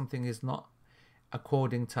because something is not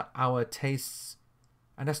according to our tastes,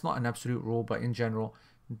 and that's not an absolute rule, but in general,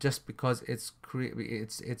 just because it's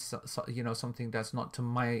something that's not to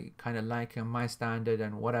my kind of liking, my standard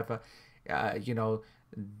and whatever,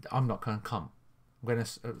 I'm not going to come. I'm going to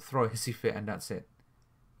throw a hissy fit and that's it.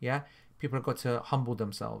 Yeah? People have got to humble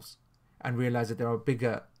themselves and realize that there are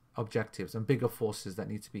bigger objectives and bigger forces that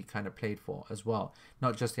need to be kind of played for as well.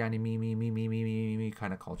 Not just the me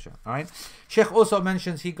kind of culture. All right? Sheikh also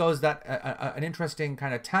mentions, he goes that an interesting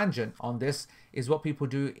kind of tangent on this is what people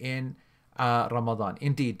do in Ramadan.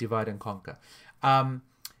 Indeed, divide and conquer.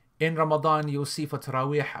 In Ramadan, you'll see for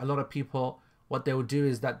Taraweeh, a lot of people, what they will do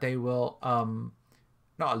is that they will,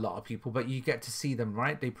 not a lot of people, but you get to see them,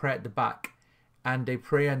 right? They pray at the back and they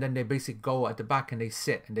pray and then they basically go at the back and they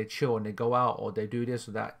sit and they chill and they go out or they do this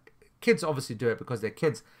or that. Kids obviously do it because they're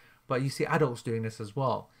kids, but you see adults doing this as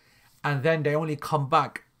well. And then they only come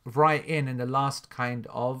back right in the last kind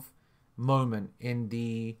of moment in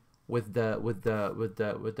the with the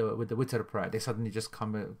witr prayer. They suddenly just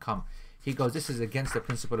come. He goes, this is against the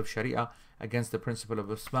principle of Sharia, against the principle of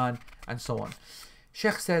Usman, and so on.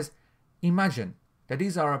 Sheikh says, imagine that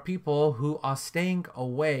these are people who are staying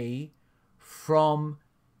away from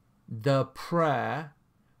the prayer,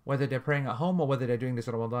 whether they're praying at home or whether they're doing this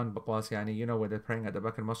Ramadan baqwas, where they're praying at the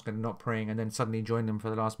back of the mosque and not praying and then suddenly join them for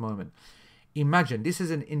the last moment. Imagine, this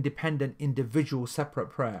is an independent, individual, separate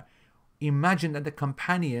prayer. Imagine that the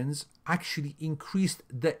companions actually increased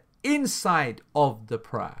the inside of the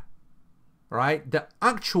prayer. right? The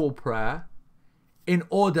actual prayer in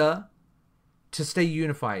order to stay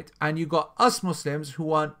unified. And you got us Muslims who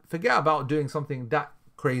want, forget about doing something that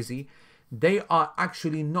crazy. They are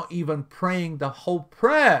actually not even praying the whole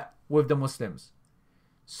prayer with the Muslims.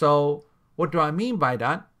 So what do I mean by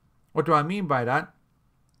that? What do I mean by that?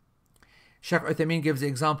 Shaykh Uthaymeen gives the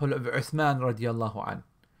example of Uthman radiallahu an.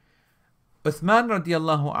 Uthman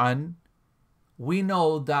radiallahu an, we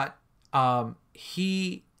know that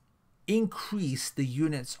he increased the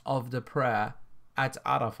units of the prayer at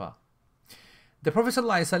Arafah. The Prophet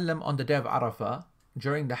ﷺ on the day of Arafah,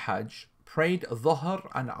 during the Hajj, prayed Dhuhr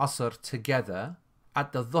and Asr together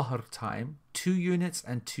at the Dhuhr time, 2 units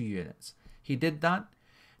and 2 units. He did that.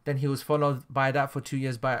 Then he was followed by that for 2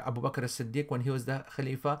 years by Abu Bakr as-Siddiq when he was the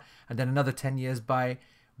Khalifa, and then another 10 years by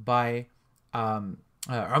Umar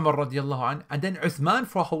radiallahu anh, and then Uthman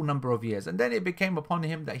for a whole number of years. And then it became upon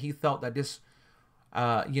him that he felt that this,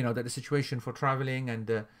 that the situation for traveling and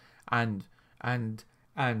the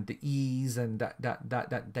ease and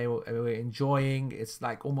that they were enjoying, it's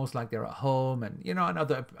like almost like they're at home, and and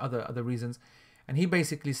other reasons. And he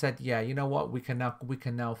basically said, yeah, you know what, we can now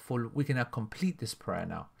complete this prayer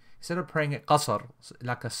now. Instead of praying it qasr,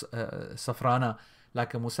 like a safrana,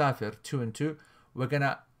 like a musafir, 2 and 2, we're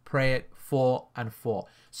gonna pray it 4 and 4.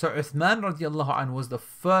 So Uthman radiallahu anhu was the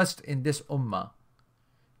first in this ummah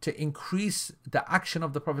to increase the action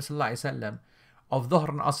of the Prophet sallallahu alaihi wasallam of Dhuhr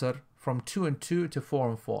and Asr from 2 and 2 to 4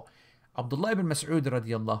 and 4. Abdullah ibn Mas'ud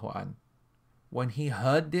radiallahu anhu, when he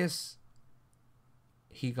heard this,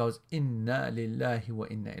 he goes, Inna lillahi wa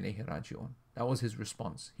inna ilayhi raji'un. That was his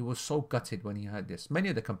response. He was so gutted when he heard this. Many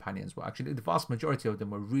of the companions were actually, the vast majority of them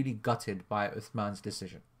were really gutted by Uthman's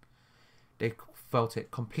decision. They felt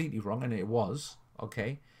it completely wrong, and it was,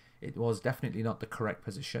 okay. It was definitely not the correct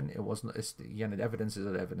position. It wasn't, the evidences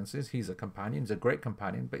are the evidences. He's a companion, he's a great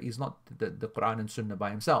companion, but he's not the Quran and Sunnah by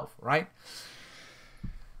himself, right?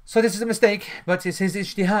 So this is a mistake, but it's his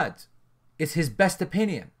ijtihad. It's his best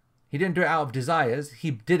opinion. He didn't do it out of desires.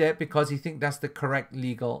 He did it because he thinks that's the correct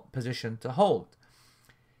legal position to hold.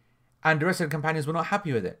 And the rest of the companions were not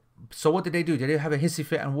happy with it. So what did they do? Did they have a hissy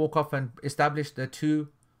fit and walk off and establish the 2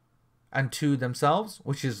 and 2 themselves,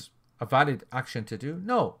 which is a valid action to do?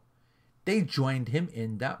 No. They joined him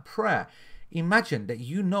in that prayer. Imagine that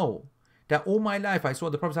that all my life I saw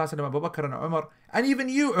the Prophet ﷺ, Abu Bakr and Umar, and even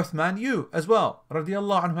you, Uthman, you as well,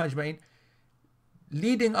 radiyallahu anhu ajma'in,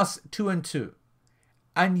 leading us 2 and 2.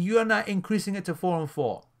 And you are now increasing it to 4 and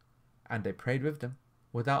 4. And they prayed with them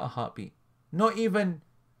without a heartbeat. Not even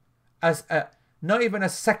a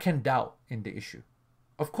second doubt in the issue.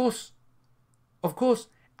 Of course.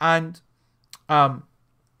 And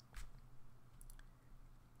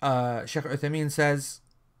Shaykh Uthaymeen says,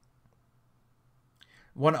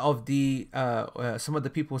 one of the some of the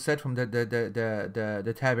people said from the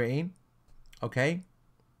Tabi'een, okay,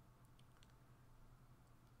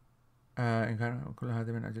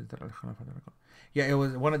 yeah, it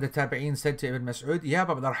was one of the Tabi'een said to Ibn Mas'ud, Ya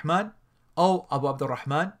Abu Abdurrahman, oh Abu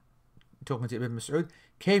Abdurrahman, talking to Ibn Mas'ud,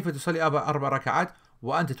 كيف تصلي أربع ركعات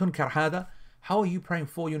وأنت تنكر هذا? How are you praying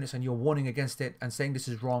 4 units and you're warning against it and saying this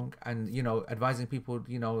is wrong, and advising people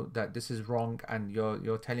that this is wrong, and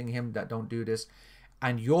you're telling him that don't do this,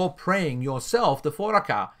 and you're praying yourself the 4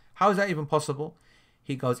 rak'ah? How is that even possible?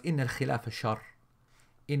 He goes, إن الخلاف شر,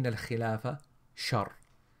 إن الخلاف شر,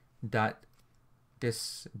 that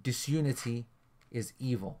this disunity is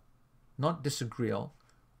evil, not disagreeal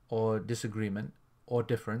or disagreement or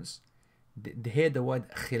difference. Here the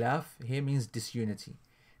word khilaf here means disunity.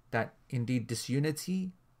 That indeed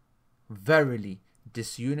disunity, verily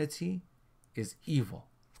disunity is evil.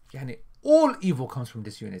 Yani all evil comes from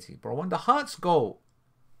disunity, bro. When the hearts go,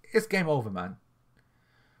 it's game over, man.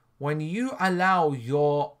 When you allow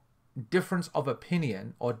your difference of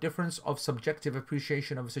opinion or difference of subjective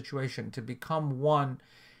appreciation of a situation to become one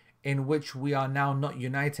in which we are now not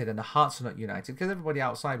united and the hearts are not united, because everybody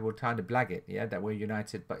outside will try to blag it, yeah, that we're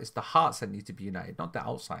united, but it's the hearts that need to be united, not the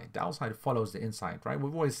outside. The outside follows the inside, right?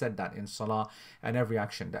 We've always said that in salah and every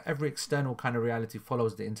action, that every external kind of reality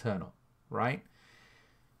follows the internal, right?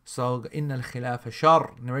 So inna al-khilafa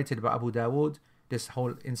shar, narrated by Abu Dawood. This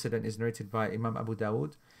whole incident is narrated by Imam Abu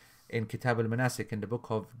Dawood in Kitab al-Manasik, in the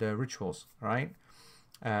book of the rituals, right?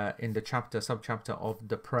 In the subchapter of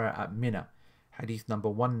the prayer at Mina, hadith number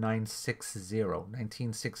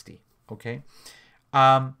 1960, okay?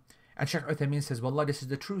 And Shaykh Uthaymeen says, Wallah, this is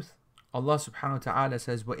the truth. Allah subhanahu wa ta'ala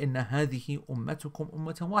says, وَإِنَّ هَذِهِ أُمَّتُكُمْ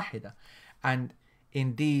أُمَّةً وَاحِدًا. And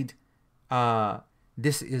indeed,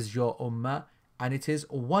 this is your ummah, and it is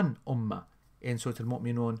one ummah. In Surah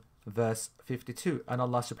Al-Mu'minun, verse 52. And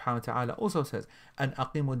Allah subhanahu wa ta'ala also says, "And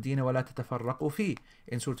aqimu ad-din wa la tatafarraqu fi,"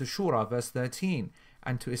 in Surah Shura, verse 13,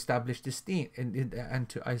 and to establish this deen,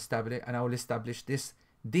 and I will establish this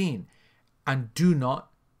deen, and do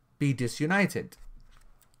not be disunited.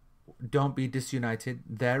 Don't be disunited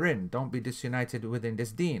therein. Don't be disunited within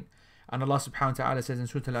this deen. And Allah subhanahu wa ta'ala says in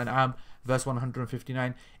Surah Al-An'am, verse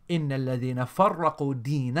 159, إِنَّ الَّذِينَ فَرَّقُوا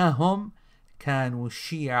دِينَهُمْ كَانُوا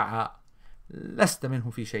شِيَعًا لَسْتَ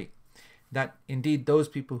مِنْهُمْ فِي شَيْءٍ. That indeed those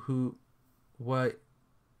people who were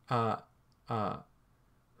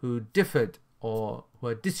who differed or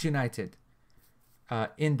were disunited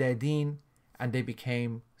in their deen, and they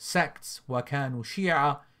became sects, وَكَانُوا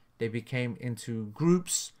شِيَعًا, they became into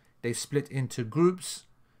groups, they split into groups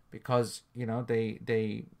because, you know,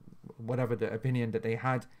 they whatever the opinion that they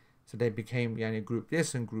had, so they became group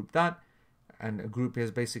this and group that, and a group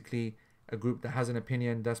is basically a group that has an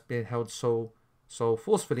opinion that's been held so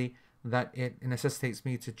forcefully that it necessitates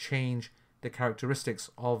me to change the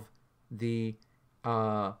characteristics of the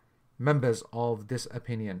members of this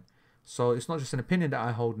opinion. So it's not just an opinion that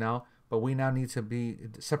I hold now, but we now need to be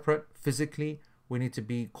separate physically. We need to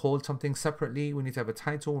be called something separately. We need to have a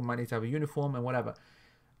title. We might need to have a uniform and whatever.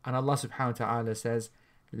 And Allah subhanahu wa ta'ala says,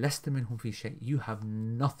 لَسْتَ مِنْهُمْ فِي شَيْءٍ. You have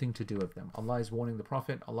nothing to do with them. Allah is warning the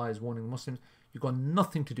Prophet. Allah is warning Muslims. You've got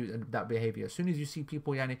nothing to do with that behavior. As soon as you see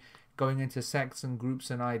people going into sects and groups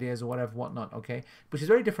and ideas or whatever, whatnot, okay? Which is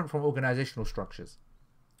very different from organizational structures,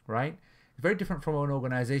 right? Very different from an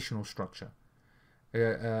organizational structure.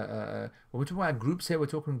 When we're talking about groups here, we're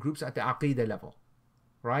talking groups at the aqidah level,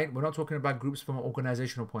 right? We're not talking about groups from an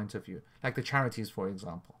organizational point of view, like the charities, for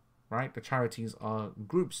example, right? The charities are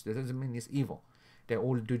groups. That doesn't mean it's evil. They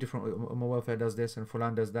all do different. Ummah Welfare does this, and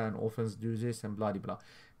Fulan does that, and orphans do this, and blah blah.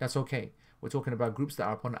 That's okay. We're talking about groups that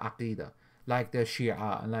are upon aqidah, like the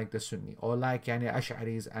Shia and like the Sunni, or like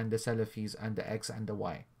Ash'aris and the Salafis and the X and the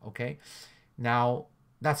Y. Okay, now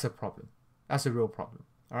that's a problem. That's a real problem.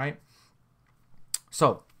 All right.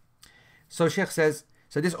 So Sheikh says,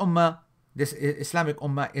 so this ummah, this Islamic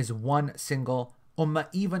ummah is one single ummah,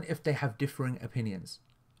 even if they have differing opinions.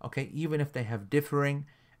 Okay, even if they have differing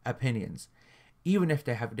opinions. Even if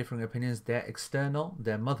they have different opinions, their external,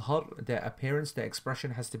 their madhar, their appearance, their expression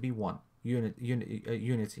has to be one,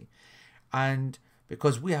 unity. And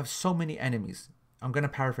because we have so many enemies, I'm going to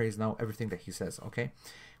paraphrase now everything that he says, okay?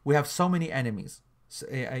 We have so many enemies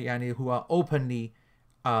who are openly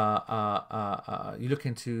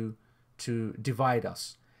looking to divide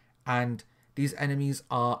us. And these enemies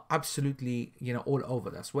are absolutely, all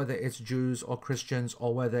over us, whether it's Jews or Christians,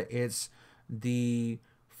 or whether it's the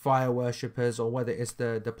fire worshippers, or whether it's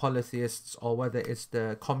the polytheists, or whether it's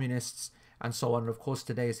the communists, and so on. And of course,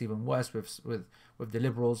 today it's even worse with the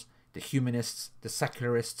liberals, the humanists, the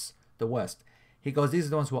secularists, the worst. He goes, these are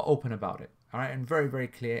the ones who are open about it, all right, and very, very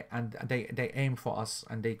clear, and they aim for us,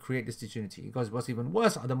 and they create this disunity. He goes, what's even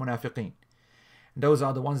worse are the munafiqeen. Those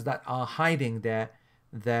are the ones that are hiding their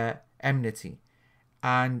enmity,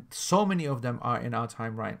 and so many of them are in our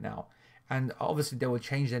time right now. And obviously they will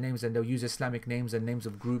change their names, and they'll use Islamic names and names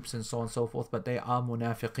of groups and so on and so forth, but they are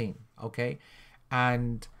munafiqeen, okay?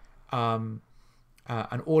 And all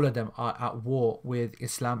of them are at war with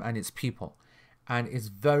Islam and its people. And it's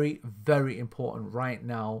very, very important right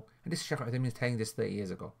now. And this is Shaykh Uthaymeen saying this 30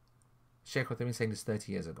 years ago. Shaykh Uthaymeen saying this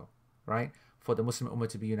 30 years ago, right? For the Muslim Ummah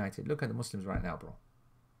to be united. Look at the Muslims right now, bro.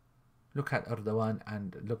 Look at Erdogan,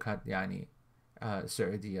 and look at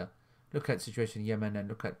Saudi. Look at the situation in Yemen, and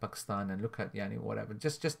look at Pakistan, and look at whatever.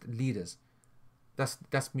 Just leaders.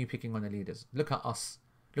 That's me picking on the leaders. Look at us.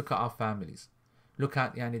 Look at our families. Look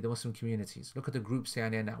at the Muslim communities. Look at the groups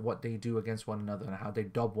and what they do against one another, and how they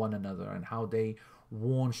dob one another, and how they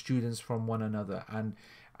warn students from one another, and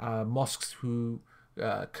mosques who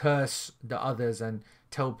curse the others and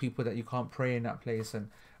tell people that you can't pray in that place, and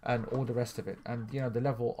all the rest of it. And the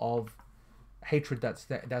level of hatred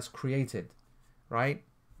that's created, right?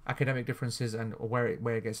 Academic differences and where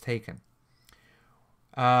it gets taken.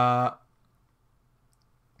 And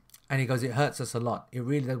he goes, it hurts us a lot. It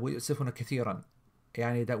really does.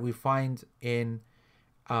 That we find in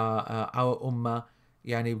our ummah,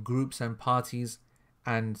 groups and parties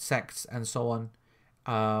and sects and so on,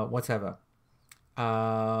 whatever.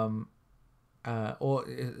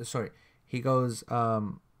 He goes,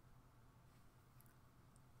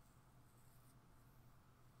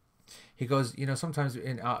 sometimes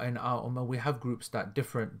in our ummah we have groups that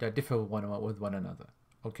differ with one another,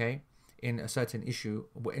 okay, in a certain issue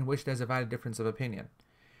in which there's a valid difference of opinion,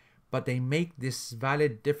 but they make this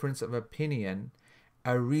valid difference of opinion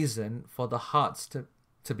a reason for the hearts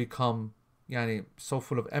to become so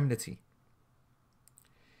full of enmity.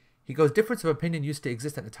 He goes, difference of opinion used to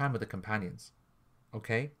exist at the time of the companions.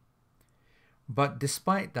 Okay? But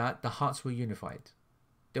despite that, the hearts were unified.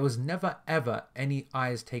 There was never ever any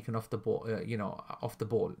eyes taken off the ball, off the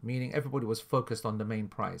ball. Meaning everybody was focused on the main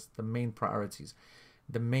prize, the main priorities,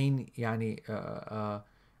 the main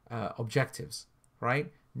objectives, right?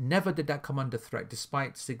 Never did that come under threat,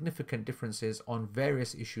 despite significant differences on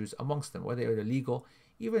various issues amongst them, whether they were legal,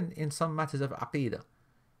 even in some matters of aqidah.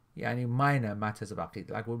 Minor matters of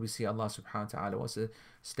aqidah, like when we see Allah subhanahu wa ta'ala, what's the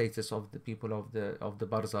status of the people of the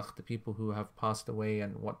barzakh, the people who have passed away,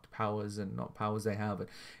 and what powers and not powers they have,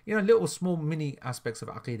 and little small mini aspects of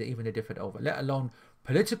aqidah, even they differed over, let alone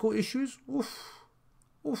political issues. It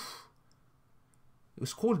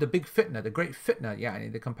was called the big fitna, the great fitna.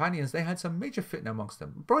 The companions, they had some major fitna amongst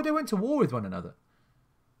them, bro. They went to war with one another.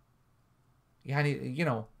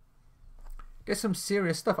 There's some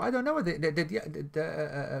serious stuff. I don't know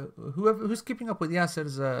who's keeping up with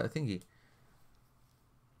Yasser's thingy.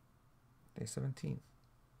 Day 17.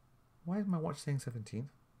 Why is my watch saying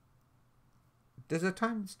 17? Does the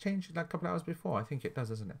time change like a couple hours before? I think it does,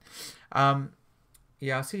 doesn't it? I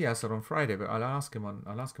see Yasser on Friday, but I'll ask him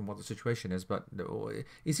what the situation is. But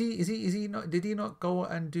is he not? Did he not go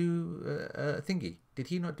and do thingy? Did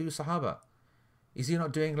he not do Sahaba? Is he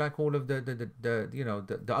not doing like all of the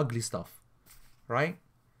ugly stuff? Right?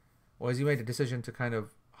 Or has he made a decision to kind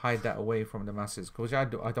of hide that away from the masses? Which I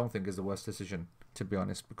don't think is the worst decision, to be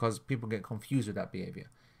honest, because people get confused with that behavior.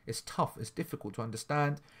 It's tough. It's difficult to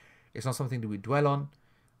understand. It's not something that we dwell on.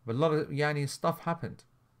 But a lot of stuff happened,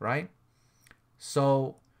 right?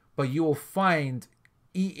 So, but you will find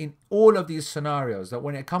in all of these scenarios that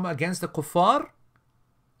when it come against the kuffar,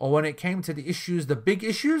 or when it came to the issues, the big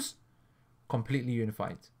issues, completely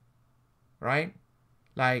unified, right?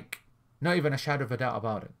 Like, not even a shadow of a doubt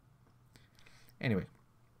about it. Anyway,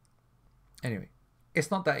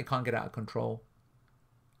 it's not that it can't get out of control.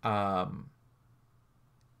 And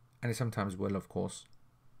it sometimes will, of course.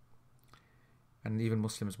 And even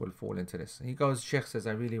Muslims will fall into this. And he goes, Sheikh says,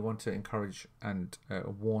 I really want to encourage and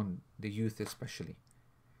warn the youth especially,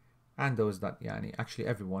 and those that, actually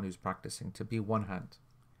everyone who's practicing, to be one hand,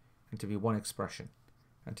 and to be one expression,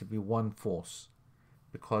 and to be one force,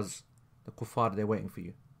 because the kuffar, they're waiting for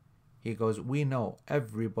you. He goes, we know,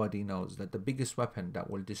 everybody knows that the biggest weapon that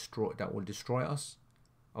will destroy us,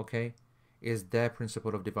 okay, is their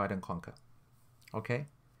principle of divide and conquer. Okay?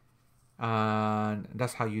 And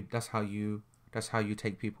that's how you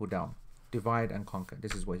take people down. Divide and conquer.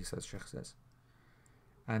 This is what he says, Sheikh says.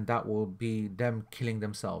 And that will be them killing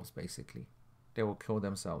themselves, basically. They will kill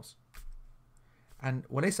themselves. And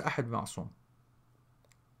وَلَيْسَ أَحَدٌ مَعْصُومٌ.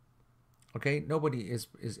 Okay, nobody is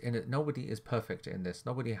in it. Nobody is perfect in this.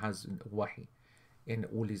 Nobody has wahi in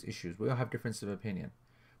all these issues. We all have differences of opinion.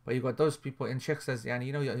 But you've got those people, and Sheikh says,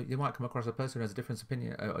 you might come across a person who has a different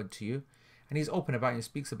opinion to you, and he's open about it, and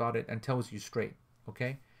speaks about it, and tells you straight,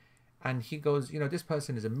 okay? And he goes, this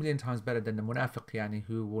person is a million times better than the munafiq,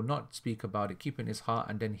 who will not speak about it, keep it in his heart,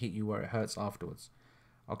 and then hit you where it hurts afterwards,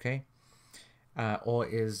 okay? Or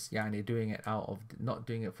is doing it out of, not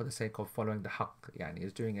doing it for the sake of following the haqq,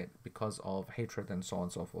 is doing it because of hatred and so on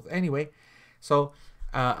and so forth. Anyway, so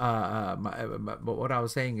but what I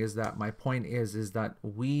was saying is that my point is that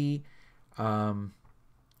we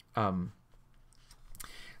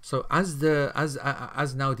so as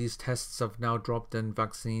now these tests have now dropped, and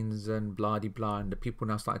vaccines and blah de blah, and the people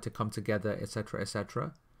now started to come together,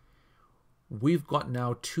 etc., we've got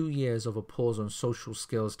now 2 years of a pause on social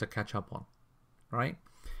skills to catch up on. Right?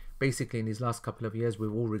 Basically, in these last couple of years,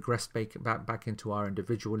 we've all regressed back into our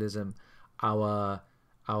individualism, our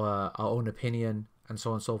own opinion, and so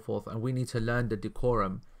on and so forth. And we need to learn the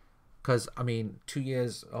decorum, because 2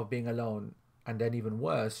 years of being alone, and then even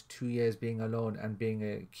worse, 2 years being alone and being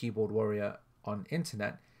a keyboard warrior on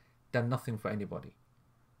internet, done nothing for anybody,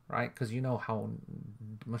 right? Because you know how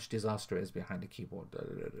much disaster is behind the keyboard.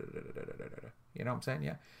 You know what I'm saying?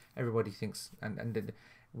 Yeah, everybody thinks, and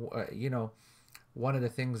one of the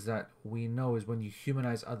things that we know is when you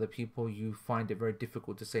humanize other people, you find it very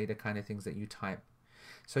difficult to say the kind of things that you type.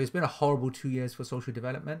 So it's been a horrible 2 years for social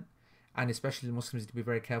development, and especially the Muslims need to be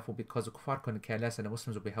very careful, because the kuffar couldn't care less, and the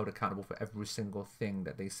Muslims will be held accountable for every single thing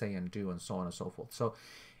that they say and do, and so on and so forth. So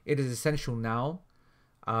it is essential now.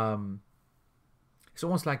 It's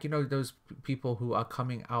almost like, those people who are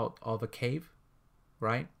coming out of a cave,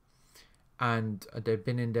 right? And they've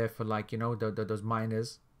been in there for those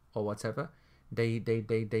miners or whatever. They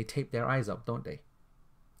tape their eyes up, don't they?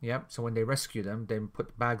 Yeah. So when they rescue them, they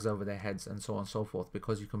put bags over their heads and so on and so forth,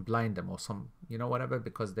 because you can blind them or whatever,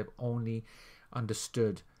 because they've only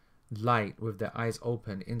understood light with their eyes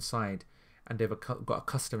open inside. and they've got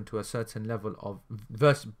accustomed to a certain level of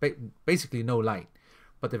basically no light,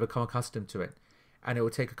 but they've become accustomed to it, and it will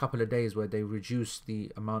take a couple of days where they reduce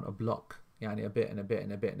the amount of block, a bit and a bit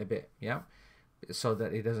and a bit and a bit, so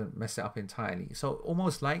that it doesn't mess it up entirely. So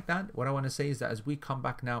almost like that, what I want to say is that as we come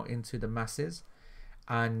back now into the masses,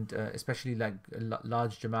 and especially like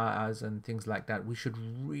large jama'as and things like that, we should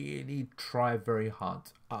really try very hard.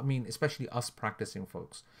 I mean, especially us practicing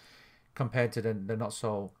folks compared to the not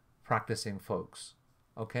so practicing folks.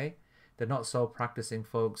 Okay, the not so practicing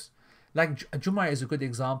folks, like Jummah is a good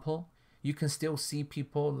example. You can still see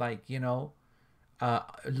people like, a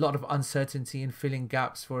lot of uncertainty in filling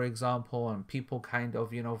gaps, for example, and people kind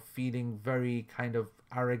of, feeling very kind of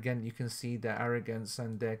arrogant. You can see their arrogance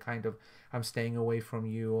and their kind of, I'm staying away from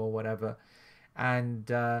you or whatever. And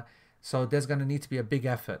so there's going to need to be a big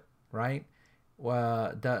effort, right?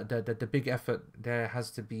 Well, the big effort there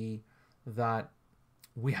has to be that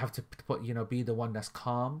we have to put, be the one that's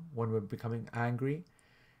calm when we're becoming angry.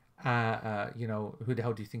 Who the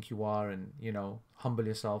hell do you think you are? And, humble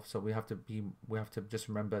yourself. So we have to just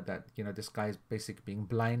remember that, this guy is basically being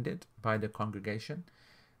blinded by the congregation,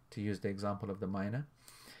 to use the example of the miner.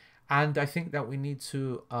 And I think that we need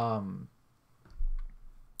to, and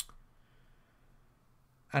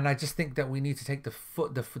I just think that we need to take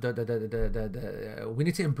we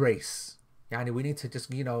need to embrace, we need to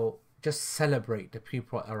just celebrate the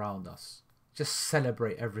people around us. Just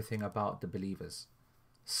celebrate everything about the believers.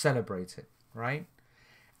 Celebrate it, right?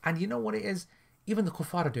 And you know what it is? Even the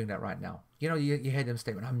kuffar are doing that right now. You hear them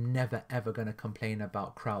statement, I'm never ever going to complain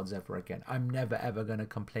about crowds ever again. I'm never ever going to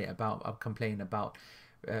complain about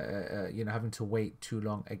having to wait too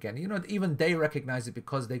long again. Even they recognize it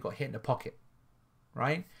because they got hit in the pocket,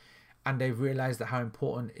 right? And they've realized that how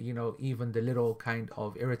important, even the little kind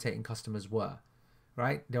of irritating customers were,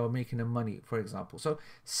 right? They were making them money, for example. So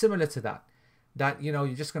similar to that, you're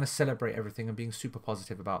just going to celebrate everything and being super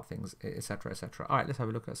positive about things, etc., etc. All right, let's have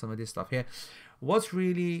a look at some of this stuff here. What's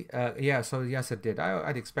really, so Yasser did.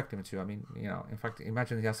 I'd expect him to. I mean, in fact,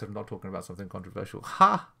 imagine Yasser not talking about something controversial.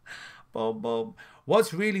 Ha! Boom, boom.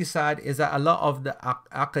 What's really sad is that a lot of the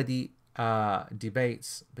Aqadi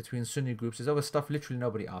debates between Sunni groups is over stuff literally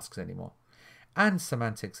nobody asks anymore. And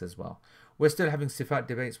semantics as well. We're still having sifat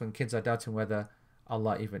debates when kids are doubting whether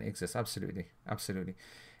Allah even exists. Absolutely, absolutely.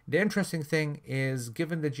 The interesting thing is,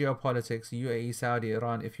 given the geopolitics, UAE, Saudi,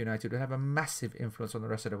 Iran, if united, will have a massive influence on the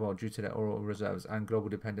rest of the world due to their oil reserves and global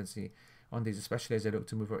dependency on these, especially as they look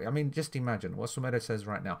to move forward. I mean, just imagine what Sumera says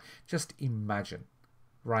right now. Just imagine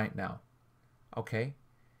right now, okay?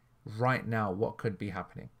 Right now, what could be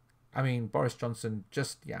happening? I mean, Boris Johnson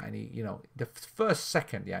just, the first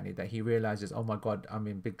second, that he realizes, oh my God, I'm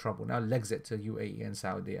in big trouble, now legs it to UAE and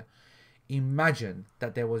Saudi. Imagine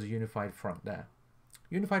that there was a unified front there.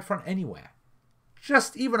 Unified front anywhere,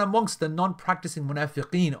 just even amongst the non-practicing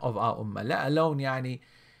munafiqeen of our ummah, let alone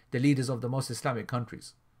the leaders of the most Islamic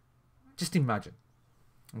countries. Just imagine.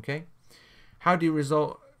 Okay, how do you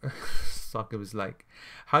resolve? Saqib was like,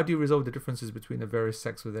 how do you resolve the differences between the various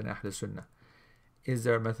sects within Ahl Sunnah? Is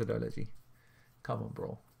there a methodology? Come on,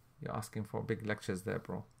 bro, you're asking for big lectures there,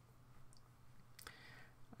 bro.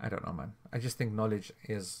 I don't know, man. I just think knowledge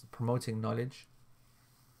is promoting knowledge.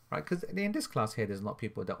 Right, because in this class here, there's not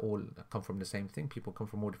people that all come from the same thing. People come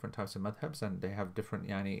from all different types of madhabs, and they have different,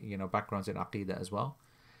 backgrounds in aqidah as well.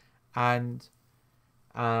 And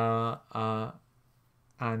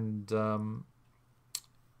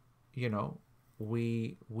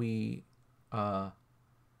we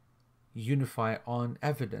unify on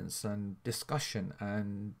evidence and discussion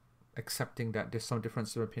and accepting that there's some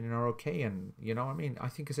differences of opinion are okay. And I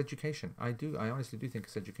think it's education. I honestly do think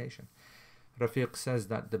it's education. Rafiq says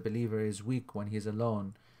that the believer is weak when he's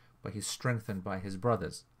alone, but he's strengthened by his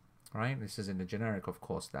brothers. Right? This is in the generic, of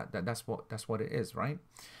course. That's what it is, right?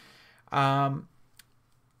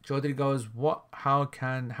 Chaudhry goes, how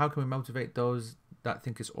can we motivate those that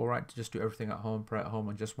think it's alright to just do everything at home, pray at home,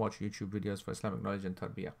 and just watch YouTube videos for Islamic knowledge and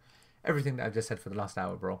tarbiyah? Everything that I've just said for the last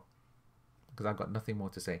hour, bro. Because I've got nothing more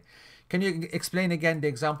to say. Can you explain again the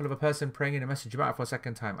example of a person praying in a masjid Jama'ah for a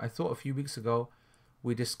second time? I thought a few weeks ago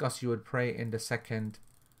we discussed you would pray in the second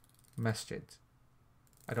masjid.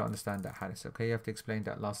 I don't understand that, Haris. Okay, you have to explain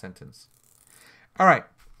that last sentence. All right.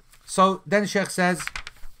 So then Sheikh says,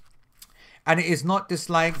 and it is not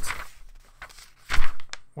disliked.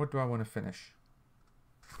 What do I want to finish?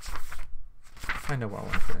 I know what I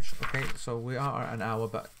want to finish. Okay, so we are at an hour,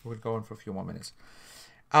 but we'll go on for a few more minutes.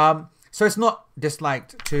 So it's not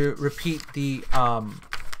disliked to repeat the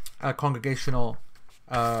congregational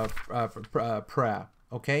prayer.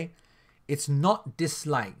 Okay, it's not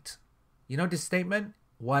disliked. You know this statement?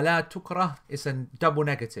 وَلَا تُكْرَهْ is a double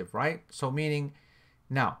negative, right? So meaning,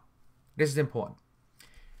 now, this is important.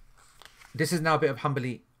 This is now a bit of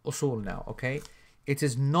Hanbali usul now, okay? It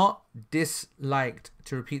is not disliked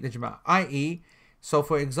to repeat the Jama'ah. I.e., so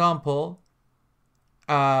for example,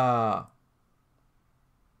 Sheikh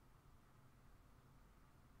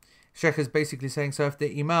is basically saying, so if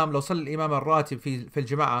the Imam لو صلى الإمام الراتب في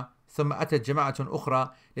الجماعة ثم أتت جماعة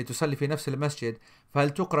أخرى لتصلي في نفس المسجد فهل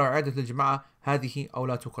تقرأ إعادة الجماعة هذه أو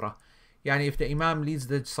لا تقرأ؟ يعني if the Imam leads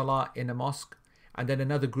the Salah in a mosque and then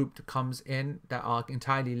another group comes in that are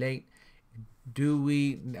entirely late, do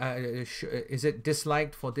we is it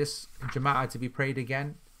disliked for this Jama'ah to be prayed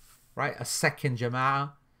again, right? A second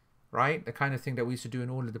Jama'ah, right? The kind of thing that we used to do in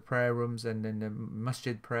all of the prayer rooms and in the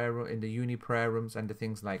masjid prayer room, in the uni prayer rooms and the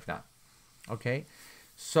things like that. Okay,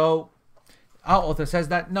 so our author says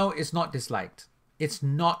that no, it's not disliked. It's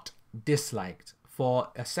not disliked for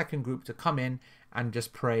a second group to come in and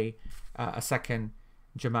just pray a second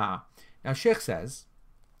Jama'ah. Now Sheikh says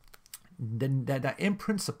that in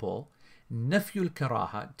principle, nafyul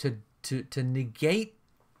karaha, to negate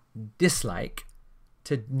dislike,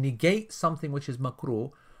 to negate something which is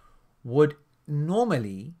makruh, would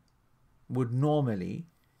normally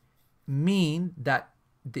mean that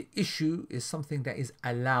the issue is something that is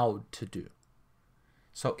allowed to do.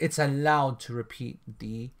 So it's allowed to repeat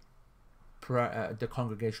the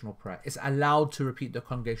congregational prayer. It's allowed to repeat the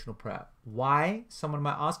congregational prayer. Why? Someone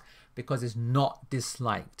might ask. Because it's not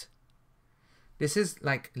disliked. This is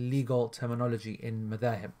like legal terminology in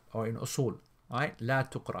madhahib or in usul, right? La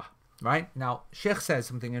tuqrah, right? Now, Sheikh says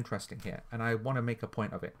something interesting here, and I want to make a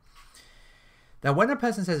point of it. That when a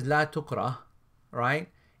person says la tuqrah, right,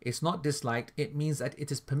 it's not disliked, it means that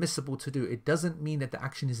it is permissible to do. It doesn't mean that the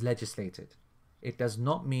action is legislated. It does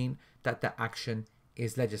not mean that the action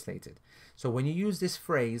is legislated. So when you use this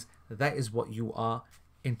phrase, that is what you are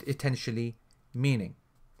intentionally meaning.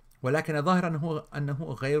 ولكن الظاهر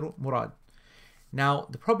أنه غير مراد. Now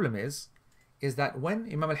the problem is that when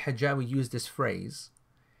Imam al-Hajjawi used this phrase,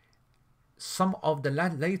 some of the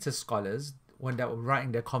later scholars, when they were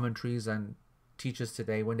writing their commentaries and teachers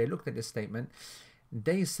today, when they looked at this statement,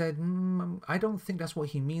 they said, I don't think that's what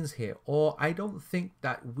he means here, or I don't think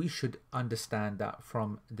that we should understand that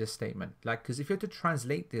from this statement. Like, because if you have to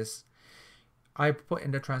translate this, I put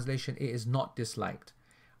in the translation, it is not disliked,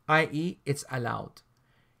 i.e. it's allowed.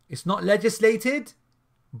 It's not legislated,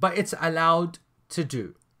 but it's allowed to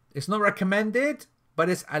do. It's not recommended, but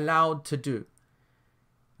it's allowed to do.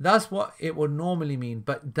 That's what it would normally mean.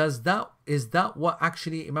 But is that what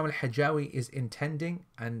actually Imam al-Hajjawi is intending?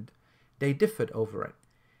 And they differed over it.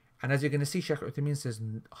 And as you're going to see, Sheikh Uthaymeen says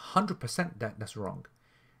 100% that that's wrong.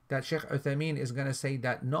 That Sheikh Uthaymeen is going to say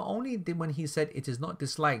that not only did when he said it is not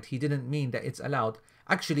disliked, he didn't mean that it's allowed.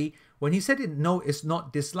 Actually, when he said no, it's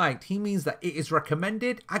not disliked, he means that it is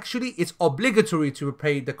recommended. Actually, it's obligatory to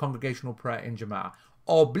pray the congregational prayer in Jama'ah.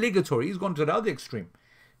 Obligatory. He's gone to the other extreme.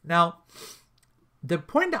 Now, the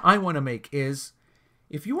point that I want to make is,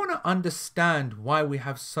 if you want to understand why we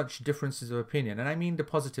have such differences of opinion, and I mean the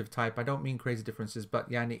positive type, I don't mean crazy differences,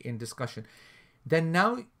 but yani in discussion, then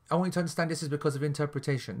now I want you to understand this is because of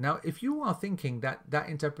interpretation. Now, if you are thinking that that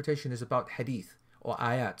interpretation is about hadith or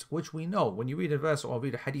ayat, which we know when you read a verse or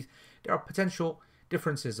read a hadith, there are potential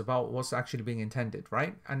differences about what's actually being intended,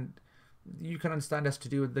 right? And you can understand that's to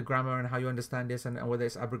do with the grammar and how you understand this, and whether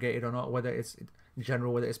it's abrogated or not, whether it's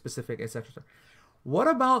general, whether it's specific, etc. What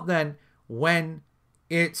about then when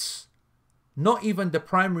it's not even the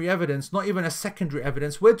primary evidence, not even a secondary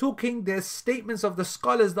evidence? We're talking there's statements of the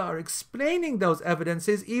scholars that are explaining those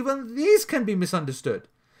evidences. Even these can be misunderstood.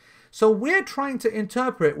 So we're trying to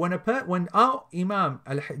interpret when our Imam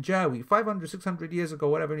al-Hajjawi 500, 600 years ago,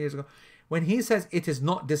 whatever years ago, when he says it is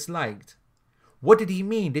not disliked, what did he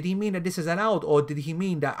mean? Did he mean that this is allowed, or did he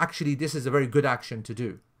mean that actually this is a very good action to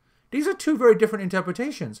do? These are two very different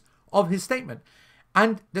interpretations of his statement,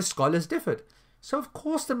 and the scholars differed. So of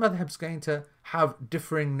course the madhab is going to have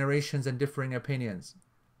differing narrations and differing opinions,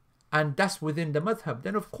 and that's within the madhab.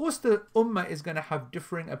 Then of course the ummah is going to have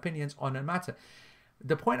differing opinions on a matter.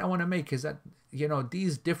 The point I want to make is that, you know,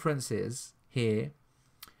 these differences here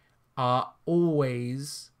are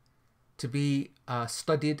always to be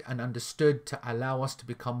studied and understood to allow us to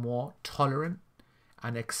become more tolerant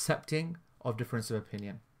and accepting of difference of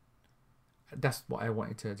opinion. That's what I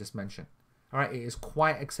wanted to just mention. All right, it is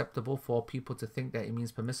quite acceptable for people to think that it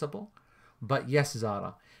means permissible. But yes,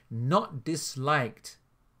 Zara, not disliked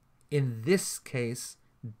in this case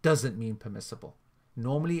doesn't mean permissible.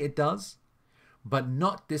 Normally it does, but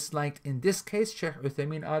not disliked in this case, Sheikh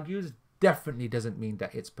Uthaymeen argues, definitely doesn't mean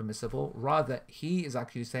that it's permissible. Rather, he is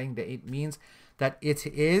actually saying that it means that it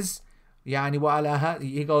is يعني وعلى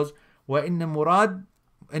he goes وإن مراد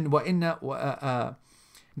وإن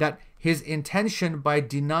that his intention by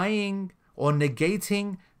denying or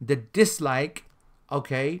negating the dislike,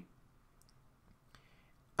 okay,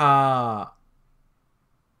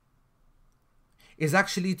 is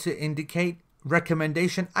actually to indicate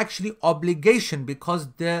recommendation, actually obligation,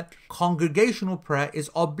 because the congregational prayer is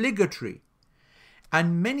obligatory.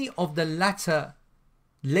 And many of the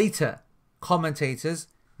later commentators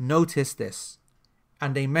noticed this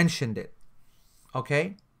and they mentioned it.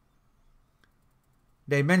 Okay?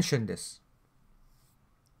 They mentioned this.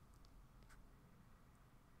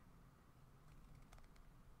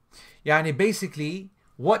 Yani basically,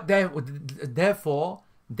 therefore,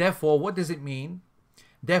 what does it mean?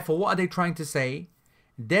 Therefore, what are they trying to say?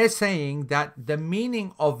 They're saying that the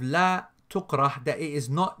meaning of la tukrah, that it is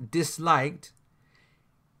not disliked,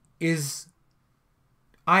 is,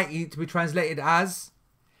 i.e., to be translated as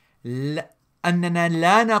أننا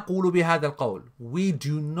لا نقول بهذا القول. We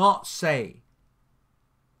do not say.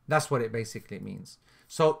 That's what it basically means.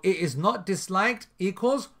 So it is not disliked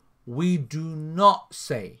equals we do not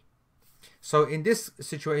say. So in this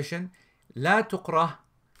situation, لا تكره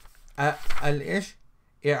الإيش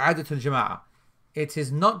إعادة الجماعة. It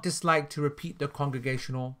is not disliked to repeat the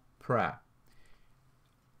congregational prayer.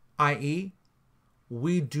 I.e.,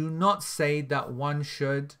 we do not say that one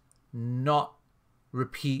should not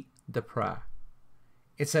repeat the prayer.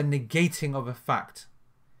 It's a negating of a fact.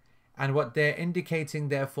 And what they're indicating,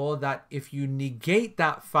 therefore, that if you negate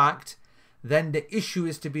that fact, then the issue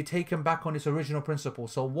is to be taken back on its original principle.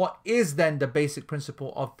 So what is then the basic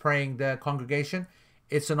principle of praying the congregation?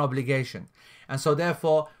 It's an obligation. And so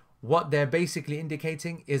therefore, what they're basically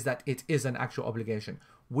indicating is that it is an actual obligation.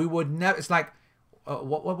 We would never, it's like,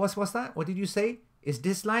 what's that? What did you say? Is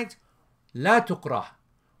disliked? La tukrah.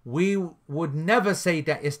 We would never say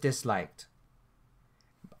that it's disliked.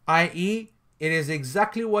 I.e., it is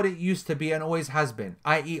exactly what it used to be and always has been,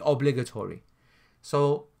 i.e. obligatory.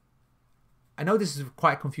 So, I know this is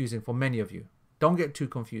quite confusing for many of you. Don't get too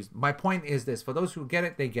confused. My point is this. For those who get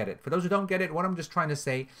it, they get it. For those who don't get it, what I'm just trying to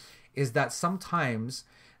say is that sometimes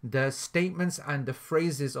the statements and the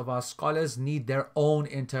phrases of our scholars need their own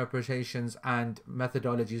interpretations and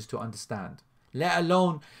methodologies to understand. Let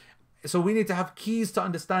alone, so we need to have keys to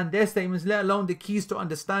understand their statements, let alone the keys to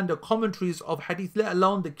understand the commentaries of hadith, let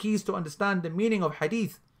alone the keys to understand the meaning of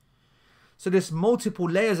hadith. So there's multiple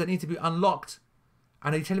layers that need to be unlocked.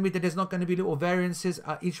 And are you telling me that there's not going to be little variances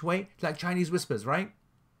each way? Like Chinese whispers, right?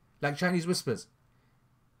 Like Chinese whispers.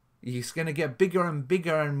 It's going to get bigger and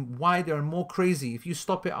bigger and wider and more crazy. If you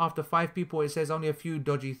stop it after 5 people, it says only a few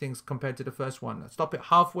dodgy things compared to the first one. Stop it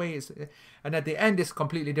halfway, and at the end, it's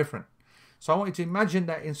completely different. So I want you to imagine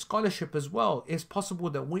that in scholarship as well, it's possible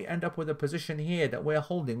that we end up with a position here that we're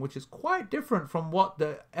holding, which is quite different from what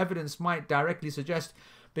the evidence might directly suggest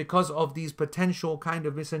because of these potential kind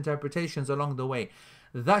of misinterpretations along the way.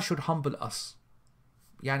 That should humble us.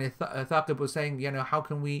 Yani Thaqib was saying, how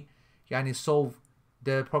can we solve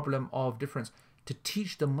the problem of difference? To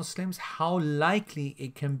teach the Muslims how likely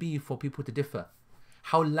it can be for people to differ,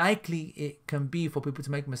 how likely it can be for people to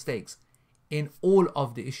make mistakes in all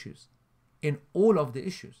of the issues. In all of the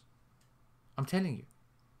issues. I'm telling you.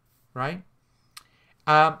 Right?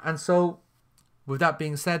 And so, with that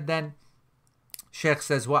being said, then, Sheikh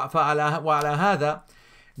says, وَعَلَى هَذَا,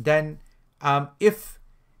 then, if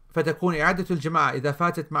فتكون إعادة الجماعة إذا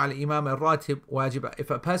فاتت مع الإمام الراتب واجبة. If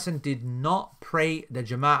a person did not pray the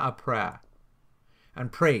Jama'ah prayer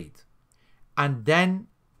and prayed, and then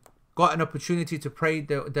got an opportunity to pray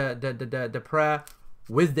the prayer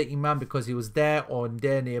with the Imam because he was there or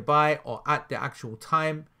there nearby or at the actual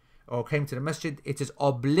time or came to the masjid, it is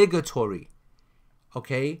obligatory,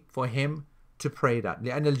 okay, for him to pray that.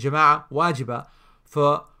 لأن الجماعة واجبة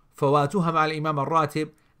ففواتها مع الإمام الراتب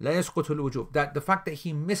لا يسقط الوجوب. That the fact that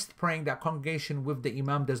he missed praying that congregation with the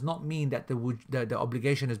Imam does not mean that the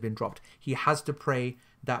obligation has been dropped. He has to pray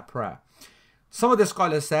that prayer. Some of the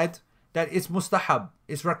scholars said that it's mustahab,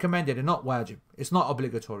 it's recommended and not wajib. It's not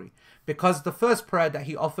obligatory. Because the first prayer that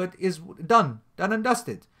he offered is done and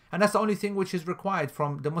dusted. And that's the only thing which is required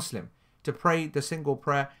from the Muslim, to pray the single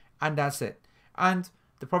prayer, and that's it. And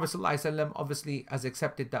the Prophet ﷺ obviously has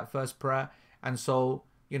accepted that first prayer, and so,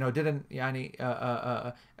 didn't,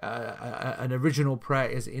 an original prayer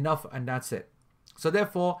is enough, and that's it. So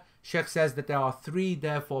therefore, Sheikh says that there are 3,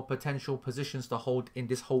 therefore, potential positions to hold in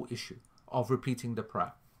this whole issue of repeating the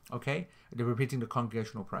prayer. Okay, they're repeating the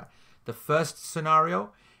congregational prayer. The first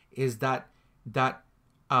scenario is that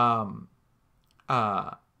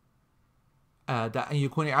أن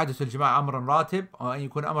يكون إعادة الجماعة أمرا راتب أو أن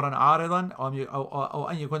يكون أمرا عارضا أو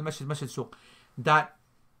أن يكون مسجد سوق. That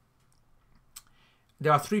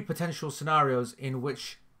there are three potential scenarios in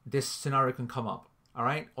which this scenario can come up, all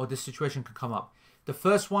right, or this situation can come up. The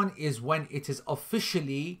first one is when it is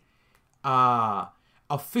officially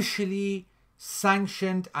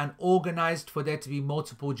sanctioned and organized for there to be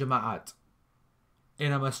multiple jama'at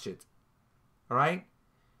in a masjid, all right,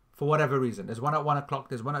 for whatever reason. There's one at 1 o'clock,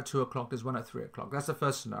 there's one at 2 o'clock, there's one at 3 o'clock. That's the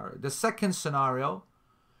first scenario. The second scenario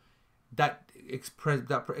that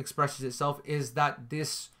expresses itself is that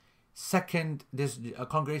this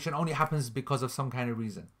congregation only happens because of some kind of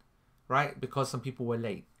reason, right? Because some people were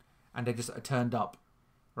late and they just turned up,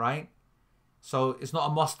 right? So it's not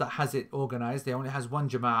a mosque that has it organized. They only has one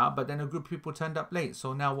jama'ah, but then a group of people turned up late.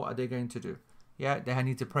 So now what are they going to do? Yeah, they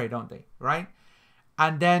need to pray, don't they? Right?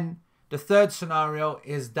 And then the third scenario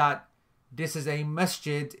is that this is a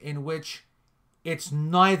masjid in which it's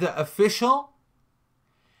neither official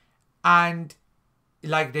and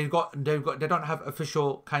like they don't have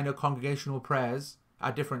official kind of congregational prayers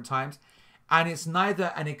at different times, and it's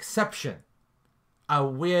neither an exception, a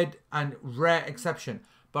weird and rare exception,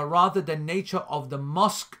 but rather the nature of the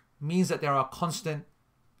mosque means that there are constant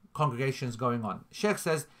congregations going on. Sheikh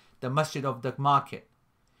says the masjid of the market,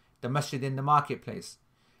 the masjid in the marketplace.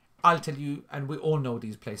 I'll tell you, and we all know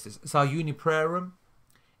these places. It's our uni prayer room.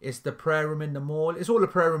 It's the prayer room in the mall. It's all the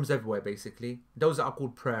prayer rooms everywhere, basically. Those are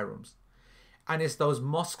called prayer rooms. And it's those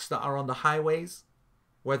mosques that are on the highways,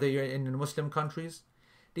 whether you're in the Muslim countries.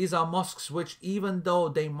 These are mosques which, even though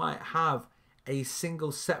they might have a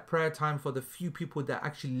single set prayer time for the few people that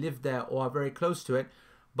actually live there or are very close to it,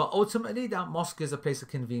 but ultimately that mosque is a place of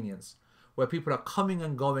convenience where people are coming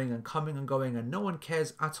and going and no one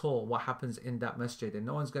cares at all what happens in that masjid, and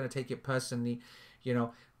no one's going to take it personally. You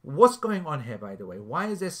know, what's going on here, by the way? Why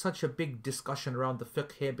is there such a big discussion around the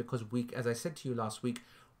fiqh here? Because as I said to you last week,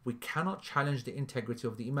 we cannot challenge the integrity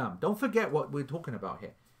of the imam. Don't forget what we're talking about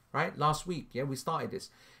here, right? Last week, yeah, we started this.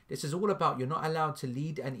 This is all about you're not allowed to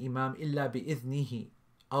lead an imam illa bi'idhnihi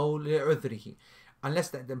aw li'udhrihi, unless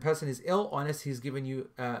the person is ill or unless he's given you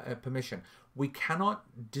permission. We cannot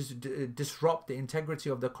disrupt the integrity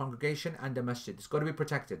of the congregation and the masjid. It's got to be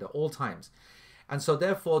protected at all times. And so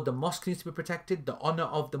therefore the mosque needs to be protected, the honor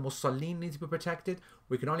of the musallin needs to be protected.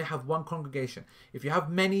 We can only have one congregation. If you have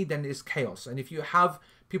many, then it's chaos. And if you have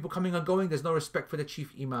people coming and going, there's no respect for the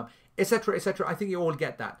chief imam, etc., etc. I think you all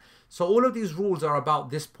get that. So all of these rules are about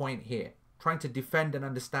this point here, trying to defend and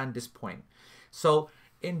understand this point. So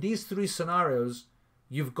in these three scenarios,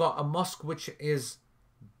 you've got a mosque which is,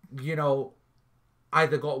 you know,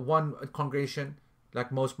 either got one congregation like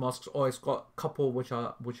most mosques, or it's got a couple which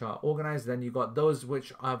are organized. Then you got those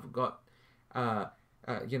which have got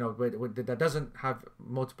you know, that doesn't have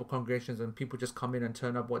multiple congregations and people just come in and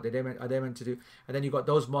turn up what are they meant to do. And then you got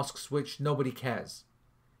those mosques which nobody cares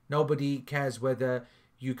whether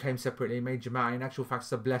you came separately, made jama'ah. In actual fact,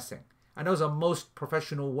 it's a blessing. And those are most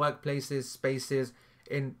professional workplaces, spaces,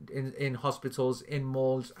 in hospitals, in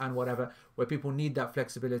malls and whatever, where people need that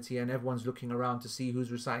flexibility and everyone's looking around to see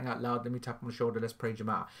who's reciting out loud. Let me tap on the shoulder, let's pray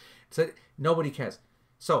jama'ah. So nobody cares.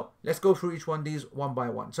 So let's go through each one of these one by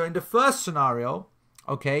one. So in the first scenario,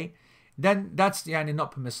 okay, then that's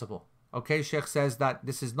not permissible. Okay, Sheikh says that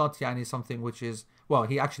this is not something which is, well,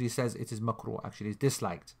 he actually says it is makruh, actually it's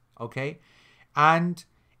disliked. Okay, and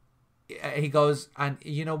he goes, and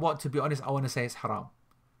you know what, to be honest, I want to say it's haram.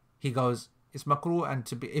 He goes, it's makruh,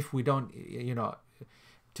 and if we don't,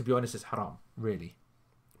 to be honest, it's haram, really.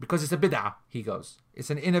 Because it's a bid'ah, he goes. It's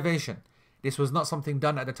an innovation. This was not something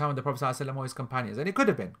done at the time of the Prophet ﷺ or his companions. And it could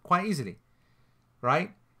have been, quite easily.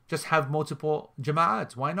 Right? Just have multiple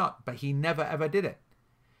jama'ats. Why not? But he never ever did it.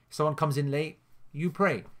 If someone comes in late, you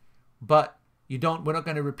pray. But we're not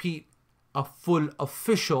going to repeat a full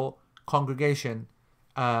official congregation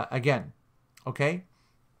again. Okay?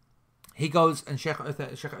 He goes, and Sheikh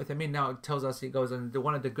Uthaymeen now tells us, he goes, and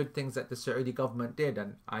one of the good things that the Saudi government did,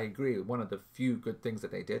 and I agree, one of the few good things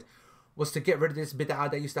that they did, was to get rid of this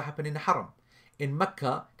bid'ah that used to happen in the Haram. In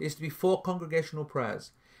Mecca, there used to be 4 congregational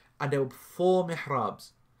prayers, and there were 4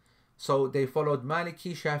 mihrabs. So they followed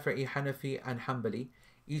Maliki, Shafi'i, Hanafi, and Hanbali,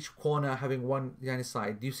 each corner having one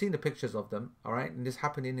side. You've seen the pictures of them, all right? And this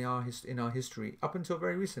happened in our history up until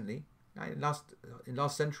very recently, in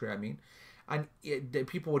last century, I mean. And the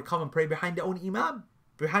people would come and pray behind their own imam,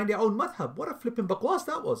 behind their own madhab. What a flipping baqwas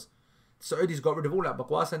that was. The Saudis got rid of all that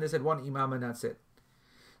baqwas and they said one imam and that's it.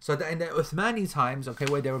 So in the Uthmani times, okay,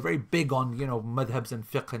 where they were very big on, madhabs and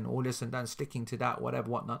fiqh and all this and that, sticking to that,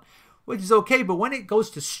 whatnot, which is okay. But when it goes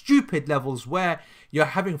to stupid levels where you're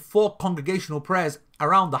having 4 congregational prayers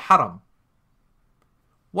around the haram,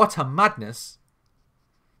 What a madness.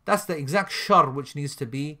 That's the exact shar which needs to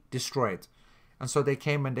be destroyed. And so they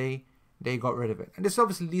came and they got rid of it. And this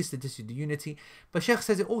obviously leads to disunity. But Shaykh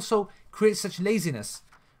says it also creates such laziness,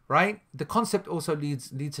 right? The concept also leads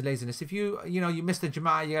to laziness. If you miss the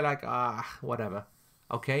Jama'ah, you're like, whatever.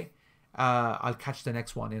 Okay? I'll catch the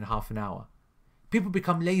next one in half an hour. People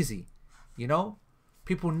become lazy,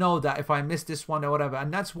 People know that if I miss this one or whatever.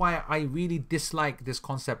 And that's why I really dislike this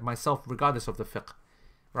concept myself, regardless of the fiqh,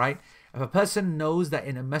 right? If a person knows that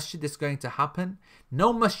in a masjid it's going to happen,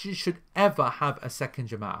 no masjid should ever have a second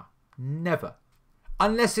Jama'ah. Never.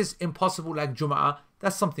 Unless it's impossible like Jum'ah,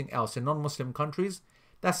 that's something else. In non-Muslim countries,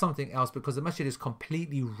 that's something else, because the masjid is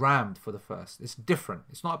completely rammed for the first. It's different.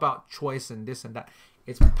 It's not about choice and this and that.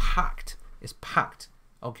 It's packed. It's packed.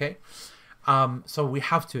 Okay? So we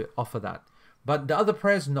have to offer that. But the other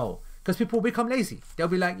prayers, no. Because people will become lazy. They'll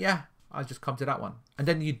be like, yeah, I'll just come to that one. And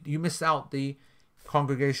then you miss out the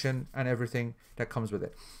congregation and everything that comes with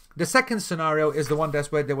it. The second scenario is the one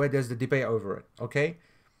that's where there's the debate over it. Okay?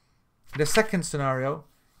 The second scenario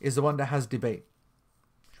is the one that has debate.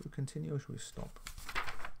 Should we continue or should we stop?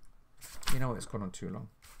 It's gone on too long.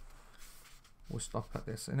 We'll stop at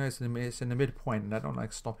this. I know it's in the midpoint, and I don't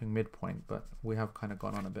like stopping midpoint, but we have kind of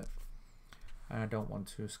gone on a bit. And I don't want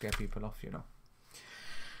to scare people off,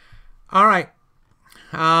 All right.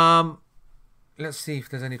 Let's see if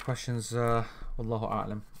there's any questions. Wallahu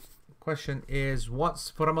a'lam. Question is,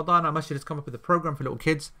 for Ramadan, our masjid has come up with a program for little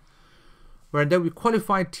kids where there will be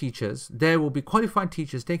qualified teachers. There will be qualified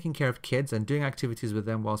teachers taking care of kids and doing activities with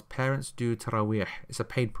them whilst parents do Taraweeh. It's a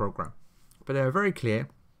paid program. But they are very clear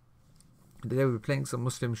that they will be playing some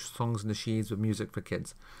Muslim songs and nasheeds with music for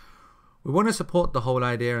kids. We want to support the whole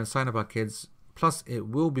idea and sign up our kids. Plus, it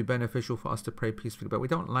will be beneficial for us to pray peacefully. But we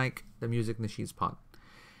don't like the music nasheeds part.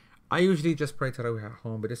 I usually just pray Taraweeh at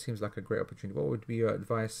home, but this seems like a great opportunity. What would be your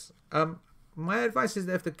advice? My advice is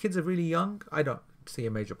that if the kids are really young, I don't see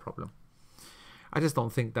a major problem. I just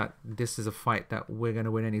don't think that this is a fight that we're going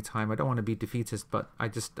to win any time. I don't want to be defeatist, but I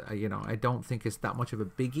just, I don't think it's that much of a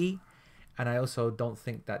biggie. And I also don't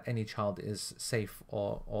think that any child is safe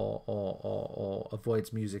or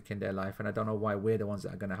avoids music in their life. And I don't know why we're the ones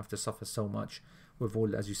that are going to have to suffer so much with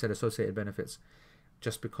all, as you said, associated benefits,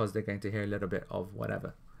 just because they're going to hear a little bit of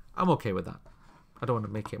whatever. I'm okay with that. I don't want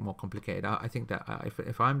to make it more complicated. I think that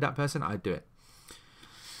if I'm that person, I'd do it.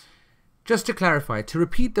 Just to clarify, to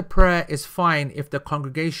repeat the prayer is fine if the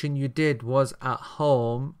congregation you did was at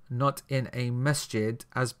home, not in a masjid,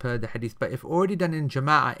 as per the hadith. But if already done in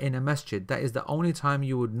jama'ah in a masjid, that is the only time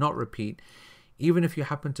you would not repeat, even if you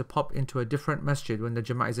happen to pop into a different masjid when the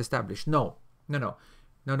jama'ah is established. No,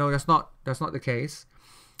 that's not the case.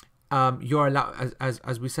 You're allowed,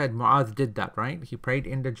 as we said, Mu'adh did that, right? He prayed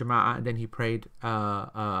in the jama'ah and then he prayed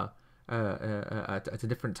at a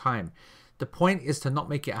different time. The point is to not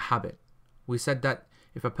make it a habit. We said that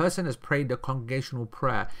if a person has prayed the congregational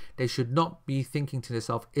prayer, they should not be thinking to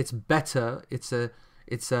themselves, it's better, it's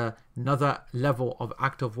another level of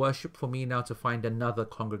act of worship for me now to find another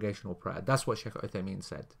congregational prayer. That's what Shaykh Uthaymeen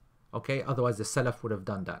said. Okay, otherwise the Salaf would have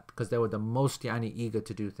done that because they were the most eager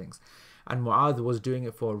to do things. And Mu'adh was doing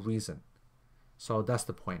it for a reason. So that's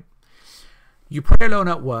the point. You pray alone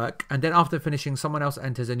at work, and then after finishing, someone else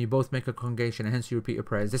enters and you both make a congregation, and hence you repeat your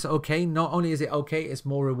prayers. Is this okay? Not only is it okay, it's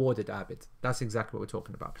more rewarded, Abid. That's exactly what we're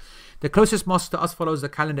talking about. The closest mosque to us follows the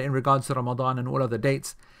calendar in regards to Ramadan and all other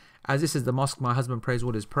dates. As this is the mosque my husband prays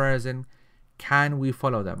all his prayers in, can we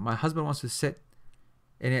follow them? My husband wants to sit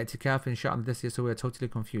in i'tikaf inshallah this year, so we're totally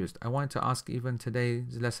confused. I wanted to ask, even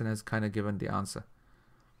today's lesson has kind of given the answer.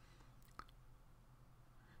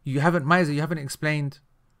 Maiza, you haven't explained.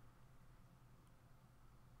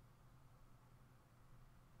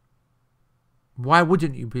 Why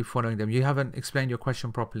wouldn't you be following them? You haven't explained your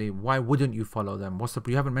question properly. Why wouldn't you follow them?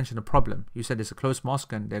 You haven't mentioned a problem. You said it's a close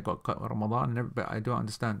mosque and they got Ramadan, and but I don't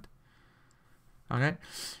understand. Okay,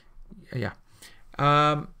 yeah.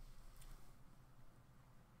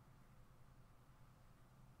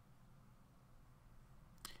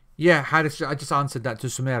 Yeah, I just answered that to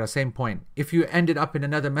Sumaira. Same point. If you ended up in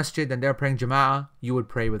another masjid and they're praying Jama'ah, you would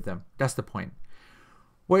pray with them. That's the point.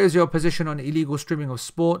 What is your position on illegal streaming of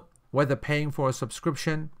sport, whether paying for a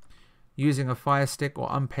subscription, using a Fire Stick, or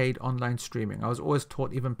unpaid online streaming? I was always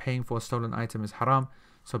taught even paying for a stolen item is haram,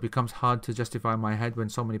 so it becomes hard to justify in my head when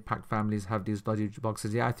so many packed families have these dodgy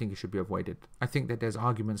boxes. Yeah, I think it should be avoided. I think that there's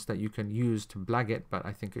arguments that you can use to blag it, but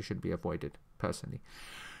I think it should be avoided, personally.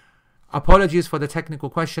 Apologies for the technical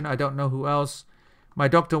question. I don't know who else. My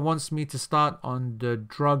doctor wants me to start on the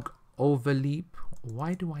drug Overleap.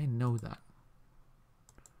 Why do I know that?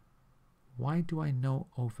 Why do I know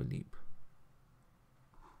Overleap?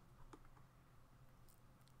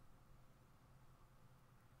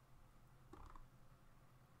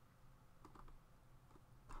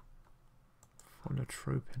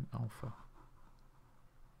 Folotropin alpha.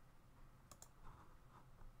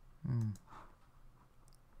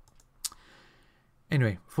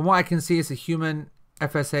 Anyway, from what I can see, it's a human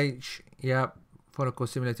FSH, follicle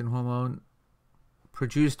stimulating hormone,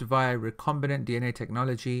 produced via recombinant DNA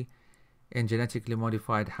technology in genetically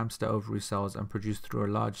modified hamster ovary cells and produced through a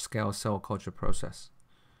large-scale cell culture process.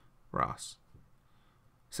 RAS.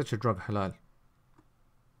 Such a drug, halal.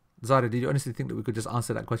 Zara, did you honestly think that we could just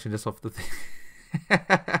answer that question just off the thing?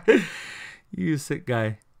 You sick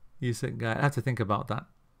guy. You sick guy. I have to think about that.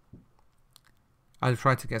 I'll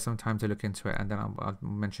try to get some time to look into it, and then I'll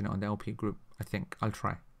mention it on the LP group. I think I'll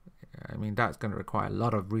try. I mean, that's going to require a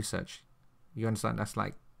lot of research. You understand? That's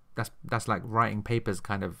like writing papers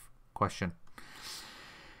kind of question.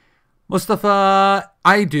 Mustafa,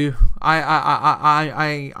 I do.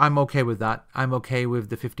 I'm okay with that. I'm okay with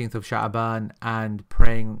the 15th of Sha'aban and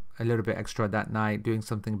praying a little bit extra that night, doing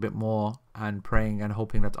something a bit more and praying and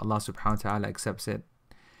hoping that Allah subhanahu wa ta'ala accepts it.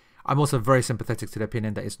 I'm also very sympathetic to the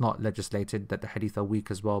opinion that it's not legislated, that the hadith are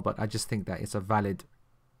weak as well, but I just think that it's a valid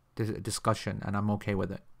discussion and I'm okay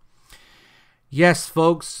with it. Yes,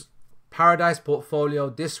 folks, Paradise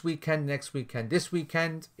Portfolio this weekend, next weekend. This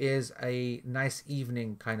weekend is a nice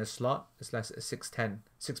evening kind of slot. It's like 6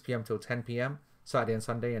 p.m. till 10 p.m. Saturday and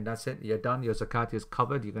Sunday, and that's it. You're done. Your zakat is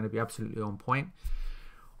covered. You're going to be absolutely on point.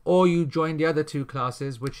 Or you join the other two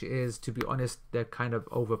classes, which is, to be honest, they're kind of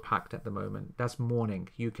overpacked at the moment. That's morning,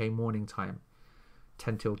 UK morning time.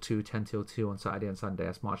 10 till 2 on Saturday and Sunday.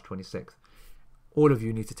 That's March 26th. All of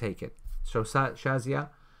you need to take it. So Shazia,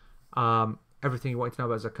 everything you want to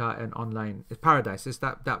know about zakat and online is Paradise. It's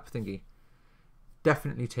that thingy.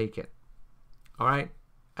 Definitely take it. All right?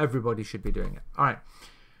 Everybody should be doing it. All right.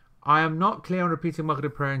 I am not clear on repeating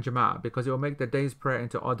Maghrib prayer in Jama'ah because it will make the day's prayer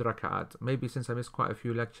into odd rak'at. Maybe since I missed quite a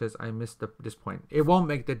few lectures, I missed this point. It won't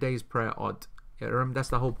make the day's prayer odd. That's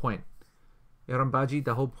the whole point. Baji,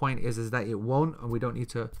 the whole point is that it won't, and we don't need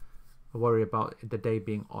to worry about the day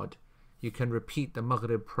being odd. You can repeat the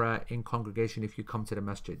Maghrib prayer in congregation if you come to the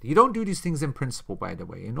masjid. You don't do these things in principle, by the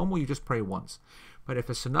way. In normal, you just pray once. But if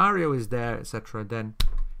a scenario is there, etc., then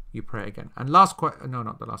you pray again. And not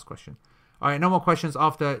the last question. All right, no more questions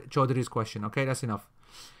after Chaudhry's question. Okay, that's enough.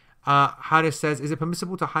 Haris says, is it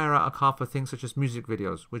permissible to hire out a car for things such as music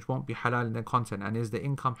videos, which won't be halal in their content? And is the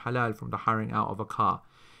income halal from the hiring out of a car?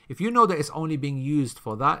 If you know that it's only being used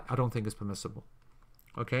for that, I don't think it's permissible.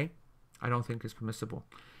 Okay? I don't think it's permissible.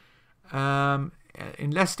 In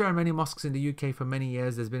Leicester and many mosques in the UK for many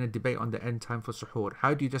years, there's been a debate on the end time for suhoor.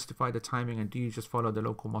 How do you justify the timing, and do you just follow the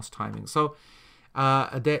local mosque timing? So,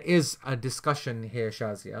 there is a discussion here,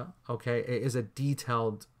 Shazia. Okay, it is a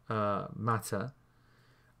detailed matter.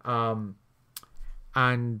 And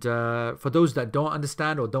for those that don't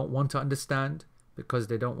understand or don't want to understand because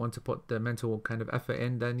they don't want to put the mental kind of effort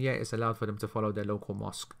in, then yeah, it's allowed for them to follow their local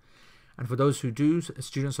mosque. And for those who do,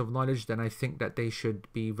 students of knowledge, then I think that they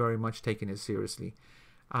should be very much taking it seriously.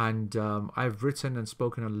 And I've written and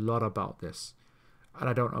spoken a lot about this. And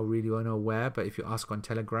I don't really know where, but if you ask on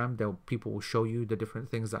Telegram, people will show you the different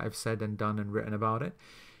things that I've said and done and written about it.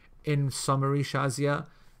 In summary, Shazia,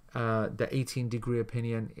 the 18-degree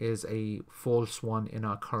opinion is a false one in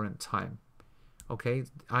our current time. Okay,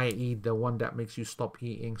 i.e. the one that makes you stop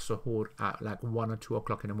eating suhoor at like 1 or 2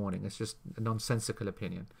 o'clock in the morning. It's just a nonsensical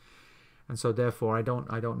opinion. And so therefore, I don't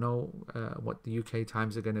know what the UK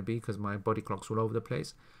times are going to be because my body clock's all over the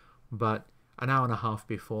place. But an hour and a half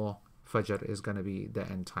before Fajr is going to be the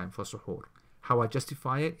end time for suhoor. How I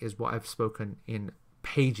justify it is what I've spoken in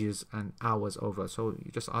pages and hours over. So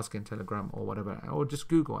you just ask in Telegram or whatever, or just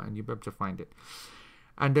Google and you'll be able to find it.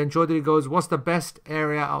 And then Chaudhry goes, what's the best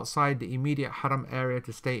area outside the immediate Haram area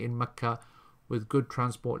to stay in Mecca with good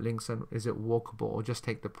transport links, and is it walkable or just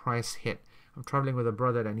take the price hit? I'm traveling with a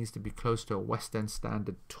brother that needs to be close to a Western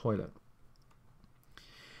standard toilet.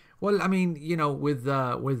 Well, I mean, you know, with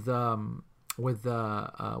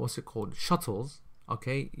what's it called, shuttles,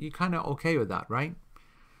 okay, you're kind of okay with that, right?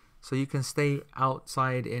 So you can stay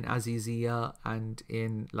outside in Aziziyah and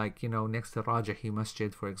in, like, you know, next to Rajahi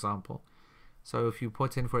Masjid, for example. So if you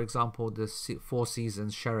put in, for example, the Four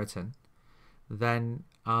Seasons Sheraton, then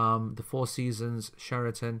the Four Seasons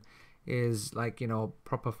Sheraton is like, you know,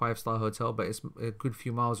 proper 5-star hotel, but it's a good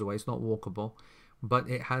few miles away. It's not walkable, but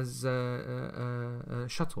it has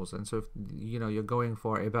shuttles. And so if, you know, you're going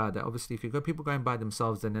for ibadah, obviously if you got people going by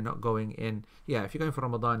themselves, then they're not going in. Yeah, if you're going for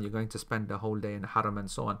Ramadan, you're going to spend the whole day in Haram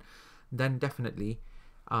and so on, then definitely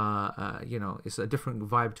you know, it's a different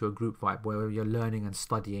vibe to a group vibe where you're learning and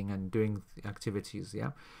studying and doing activities.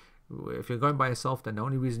 Yeah, if you're going by yourself, then the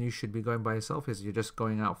only reason you should be going by yourself is you're just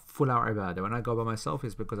going out full out ibadah. When I go by myself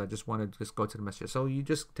is because I just want to just go to the masjid. So you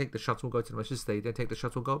just take the shuttle, go to the masjid, stay there, take the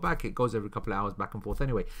shuttle, go back. It goes every couple of hours back and forth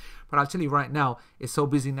anyway. But I'll tell you right now, it's so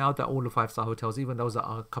busy now that all the 5-star hotels, even those that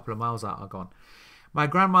are a couple of miles out, are gone. My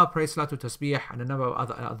grandma prays Salatul Tasbih and a number of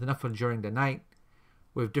other nafil during the night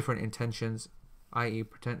with different intentions, i.e.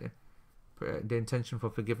 the intention for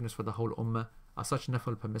forgiveness for the whole ummah. Are such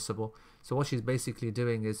nafil permissible? So what she's basically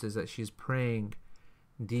doing is that she's praying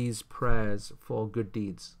these prayers for good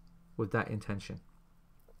deeds with that intention.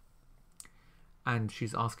 And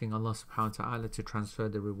she's asking Allah subhanahu wa ta'ala to transfer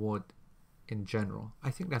the reward in general. I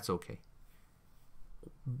think that's okay.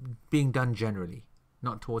 Being done generally,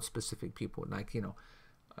 not towards specific people. Like,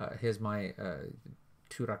 here's my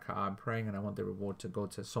 2 rak'ah I'm praying and I want the reward to go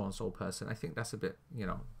to so-and-so person. I think that's a bit,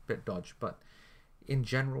 bit dodge. But in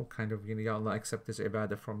general, kind of, Ya Allah, accept this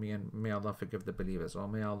ibadah from me and may Allah forgive the believers. Or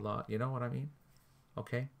may Allah, you know what I mean?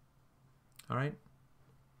 Okay? Alright?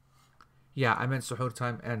 Yeah, I meant suhoor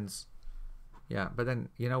time ends. Yeah, but then,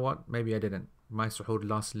 you know what? Maybe I didn't. My suhoor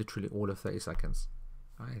lasts literally all of 30 seconds.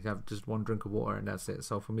 I have just one drink of water and that's it.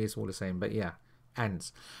 So for me, it's all the same. But yeah,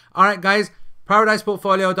 ends. Alright, guys. Paradise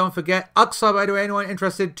Portfolio, don't forget. Aqsa, by the way, anyone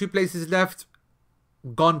interested? 2 places left.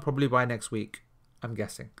 Gone probably by next week, I'm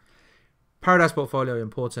guessing. Paradise Portfolio,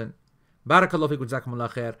 important. Barakallahu fikum,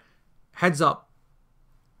 jazakumullah khair. Heads up.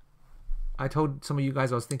 I told some of you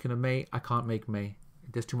guys I was thinking of May. I can't make May.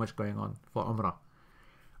 There's too much going on for Umrah.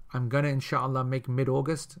 I'm going to, inshallah, make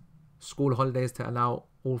mid-August school holidays to allow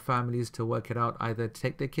all families to work it out, either to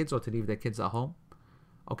take their kids or to leave their kids at home.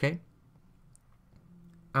 Okay?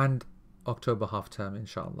 And October half term,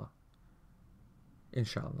 inshallah.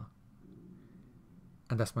 Inshallah.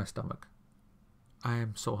 And that's my stomach. I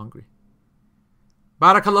am so hungry.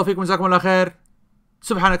 Barakallahu fikum, jazakumullah khair.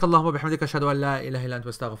 سبحانك اللهم وبحمدك أشهد أن لا إله إلا أنت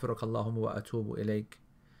واستغفرك اللهم وأتوب إليك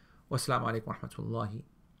والسلام عليكم ورحمة الله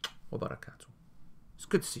وبركاته. It's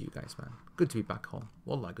good to see you guys, man. Good to be back home.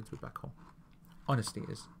 Wallah, good to be back home. Honestly, it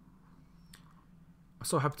is. I'm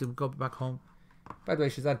so happy to go back home. By the way,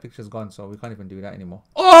 Shazad picture's gone, so we can't even do that anymore.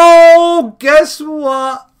 Oh, guess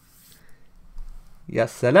what? Ya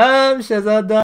salam, Shazad.